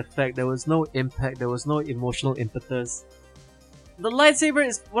dramatic effect, there was no impact, there was no emotional impetus. The lightsaber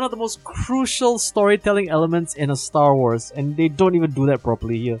is one of the most crucial storytelling elements in a Star Wars, and they don't even do that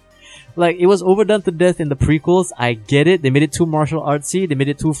properly here. Like, it was overdone to death in the prequels, I get it, they made it too martial artsy, they made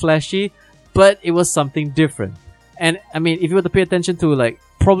it too flashy, but it was something different. And, I mean, if you were to pay attention to, like,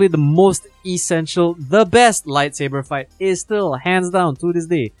 probably the most essential, the best lightsaber fight is still, hands down, to this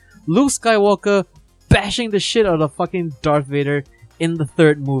day, Luke Skywalker bashing the shit out of fucking Darth Vader in the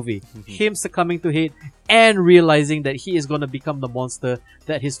third movie. Him succumbing to hate and realizing that he is going to become the monster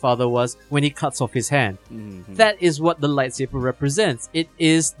that his father was when he cuts off his hand. Mhm. That is what the lightsaber represents. It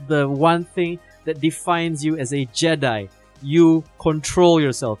is the one thing that defines you as a Jedi. You control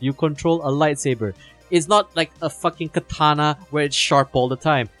yourself. You control a lightsaber. It's not like a fucking katana where it's sharp all the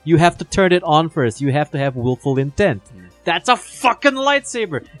time. You have to turn it on first. You have to have willful intent. That's a fucking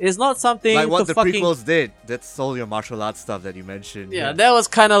lightsaber. It's not something Like what to the fucking... prequels did. That's all your martial arts stuff that you mentioned. Yeah, that was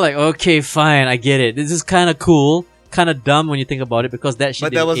kind of like, okay, fine, I get it. This is kind of cool, kind of dumb when you think about it, because that shit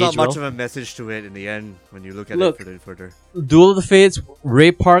But there didn't was not age much well. of a message to it in the end when you look at Look, it further. Duel of the Fates,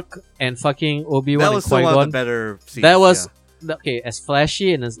 Ray Park and fucking Obi-Wan That and was still one of Qui-Gon. the better scenes. That was yeah. okay, as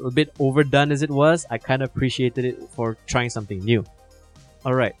flashy and as a bit overdone as it was. I kind of appreciated it for trying something new.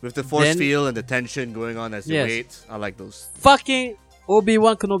 All right, With the force Then- field and the tension going on as you Yes. wait. I like those. fucking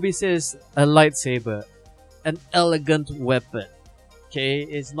Obi-Wan Kenobi says a lightsaber, an elegant weapon. Okay,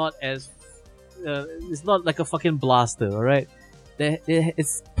 it's not as it's not like a fucking blaster. All right,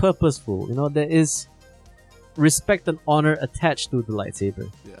 it's purposeful. You know, there is respect and honor attached to the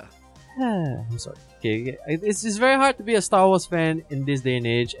lightsaber. Yeah. I'm sorry. Okay, it's very hard to be a Star Wars fan in this day and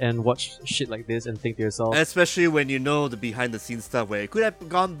age and watch shit like this and think to yourself, Especially when you know the behind the scenes stuff where it could have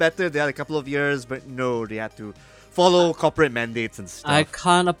gone better. They had a couple of years, but no, they had to follow corporate mandates and stuff. I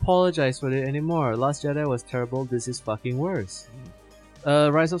can't apologize for it anymore. Last Jedi was terrible. This is fucking worse.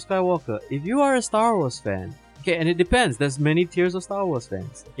 Rise of Skywalker. If you are a Star Wars fan, okay, and it depends. There's many tiers of Star Wars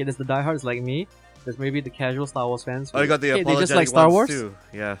fans. Okay, there's the diehards like me. There's maybe the casual Star Wars fans. Oh, you got the they apologetic just like Star ones Wars too.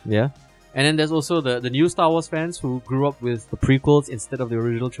 Yeah. Yeah. And then there's also the new Star Wars fans who grew up with the prequels instead of the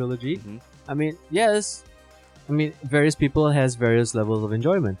original trilogy. Mhm. I mean, yes. I mean, various people has various levels of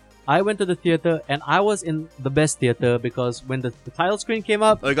enjoyment. I went to the theater and I was in the best theater because when the title screen came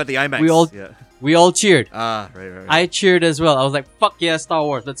up, Oh, you got the IMAX. Yeah. we all cheered. Right. I cheered as well. I was like, fuck yeah, Star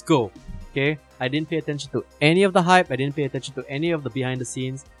Wars, let's go. Okay? I didn't pay attention to any of the hype. I didn't pay attention to any of the behind the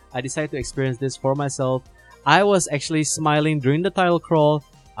scenes. I decided to experience this for myself. I was actually smiling during the title crawl.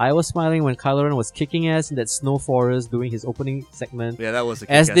 I was smiling when Kylo Ren was kicking ass in that snow forest doing his opening segment. Yeah, that was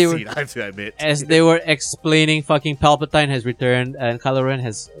a As kick-ass they were- scene, I have to admit. As they were explaining fucking Palpatine has returned and Kylo Ren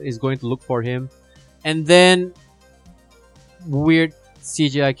is going to look for him. And then weird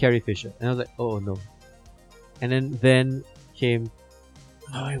CGI Carrie Fisher. And I was like, oh no. And then came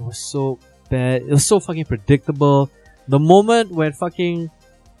it was so bad. It was so fucking predictable. The moment when fucking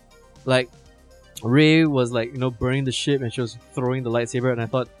like Rey was like, burning the ship and she was throwing the lightsaber and I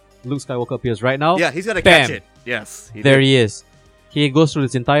thought Luke Skywalker appears right now. Yeah, he's gonna Bam. catch it. Yes. There did. he is. He goes through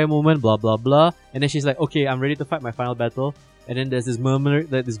this entire movement, blah blah blah, and then she's like, "Okay, I'm ready to fight my final battle." And then there's this murmur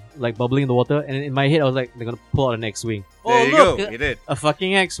that is like bubbling in the water, and in my head I was like, "They're gonna pull out an X-wing." There you look, go. He did. a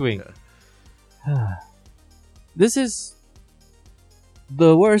fucking X-wing. This is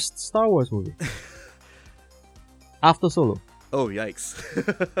the worst Star Wars movie after Solo. Oh, yikes.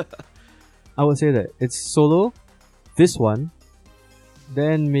 I would say that it's Solo, this one,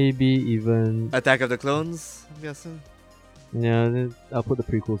 then maybe even Attack of the Clones, I'm guessing. yeah. Then I'll put the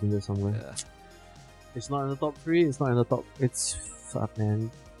prequels in there somewhere. Yeah. It's not in the top 3. It's not in the top. It's fuck, man.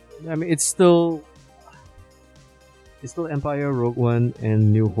 I mean, it's still Empire, Rogue One,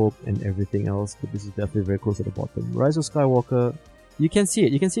 and New Hope, and everything else. But this is definitely very close at the bottom. Rise of Skywalker. You can see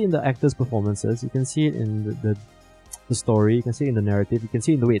it. You can see it in the actors' performances. You can see it in the story. You can see it in the narrative. You can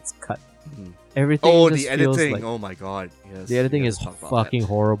see it in the way it's cut. Mhm. Everything. Oh, just the feels editing. like- Oh my god. Yes. the editing we is gotta talk about fucking that.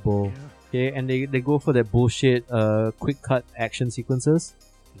 horrible. Yeah. Okay, and they go for that bullshit quick cut action sequences.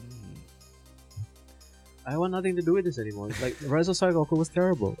 Mm. I want nothing to do with this anymore. It's like Rise of Skywalker was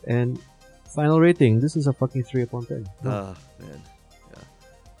terrible. And final rating, this is a fucking 3 upon 10. No, Man.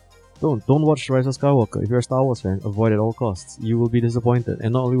 don't watch Rise of Skywalker. If you're a Star Wars fan, avoid at all costs. You will be disappointed.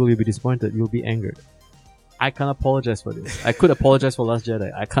 And not only will you be disappointed, you'll be angered. I can't apologize for this. I could apologize for Last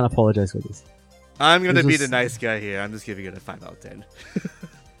Jedi. I can't apologize for this. I'm gonna This be was- the nice guy here. I'm just giving it a 5 out of 10.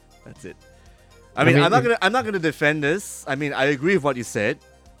 That's it. I mean, mean, I'm not gonna defend this. I mean, I agree with what you said,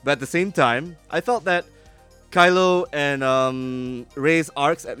 but at the same time, I felt that Kylo and Rey's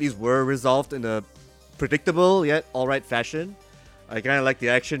arcs at least were resolved in a predictable yet alright fashion. I kind of like the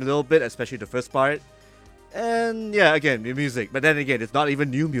action a little bit, especially the first part. And yeah, again, the music. But then again, it's not even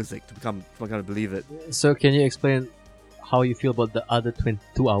new music to become. I'm not gonna believe it. So can you explain how you feel about the other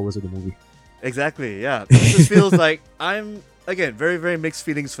 22 hours of the movie? Exactly, yeah. This just feels like I'm, again, very, very mixed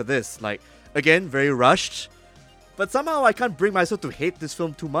feelings for this. Like, again, very rushed. But somehow I can't bring myself to hate this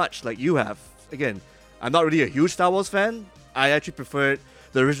film too much like you have. Again, I'm not really a huge Star Wars fan. I actually preferred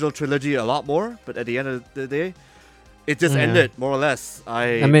the original trilogy a lot more. But at the end of the day, it just Yeah. ended, more or less.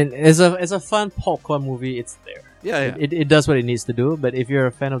 I mean, as a fun popcorn movie, it's there. yeah. It does what it needs to do, but if you're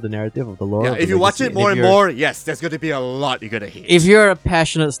a fan of the narrative, of the lore, Yeah, of the if you watch legacy, it more if and you're- more, yes, there's going to be a lot you're going to hate. If you're a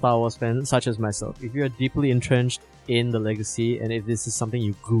passionate Star Wars fan, such as myself, if you're deeply entrenched in the legacy, and if this is something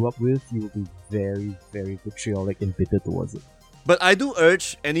you grew up with, you will be very, very vitriolic and bitter towards it. But I do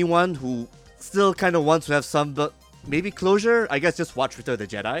urge anyone who still kind of wants to have some maybe closure, I guess just watch Return of the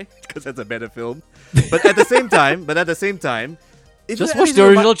Jedi because that's a better film. But at the same time, if Just you- watch if the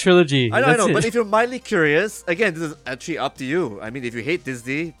you're original trilogy. I know, That's it. but if you're mildly curious, again, this is actually up to you. I mean, if you hate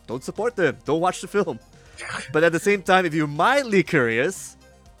Disney, don't support them. Don't watch the film. But at the same time, if you're mildly curious,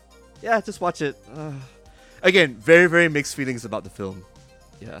 yeah, just watch it. Again, very, very mixed feelings about the film.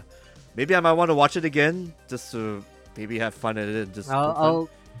 Yeah. Maybe I might want to watch it again just to maybe have fun at it and just. poke fun.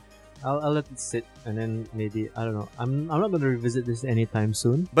 I'll let it sit, and then maybe I don't know. I'm not gonna revisit this anytime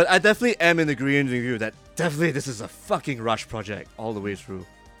soon. But I definitely am in agreement with you that definitely this is a fucking rush project all the way through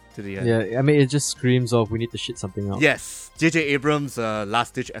to the end. Yeah, I mean it just screams of we need to shit something out. Yes, JJ Abrams'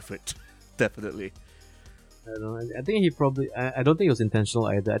 last ditch effort, definitely. I don't know. I think he probably. I don't think it was intentional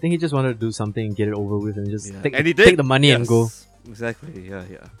either. I think he just wanted to do something, get it over with, and just Yeah. take, And he did. take the money and go. Yes, exactly. Yeah.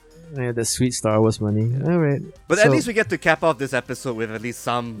 Yeah, that sweet Star Wars money. All right. But So- at least we get to cap off this episode with at least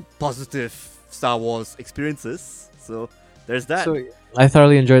some positive Star Wars experiences. So there's that. So I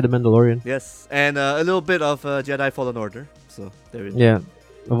thoroughly enjoyed the Mandalorian. Yes, and a little bit of Jedi Fallen Order. So there it is. Yeah.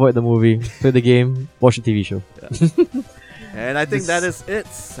 Avoid the movie, play the game, watch the TV show. And I think This- that is it.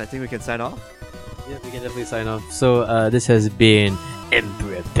 I think we can sign off. Yeah, we can definitely sign off. So this has been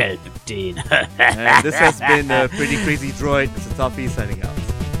Emperor Palpatine. And this has been Pretty Crazy Droid. Mr. Toffee signing out.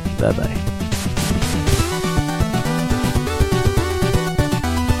 Bye bye.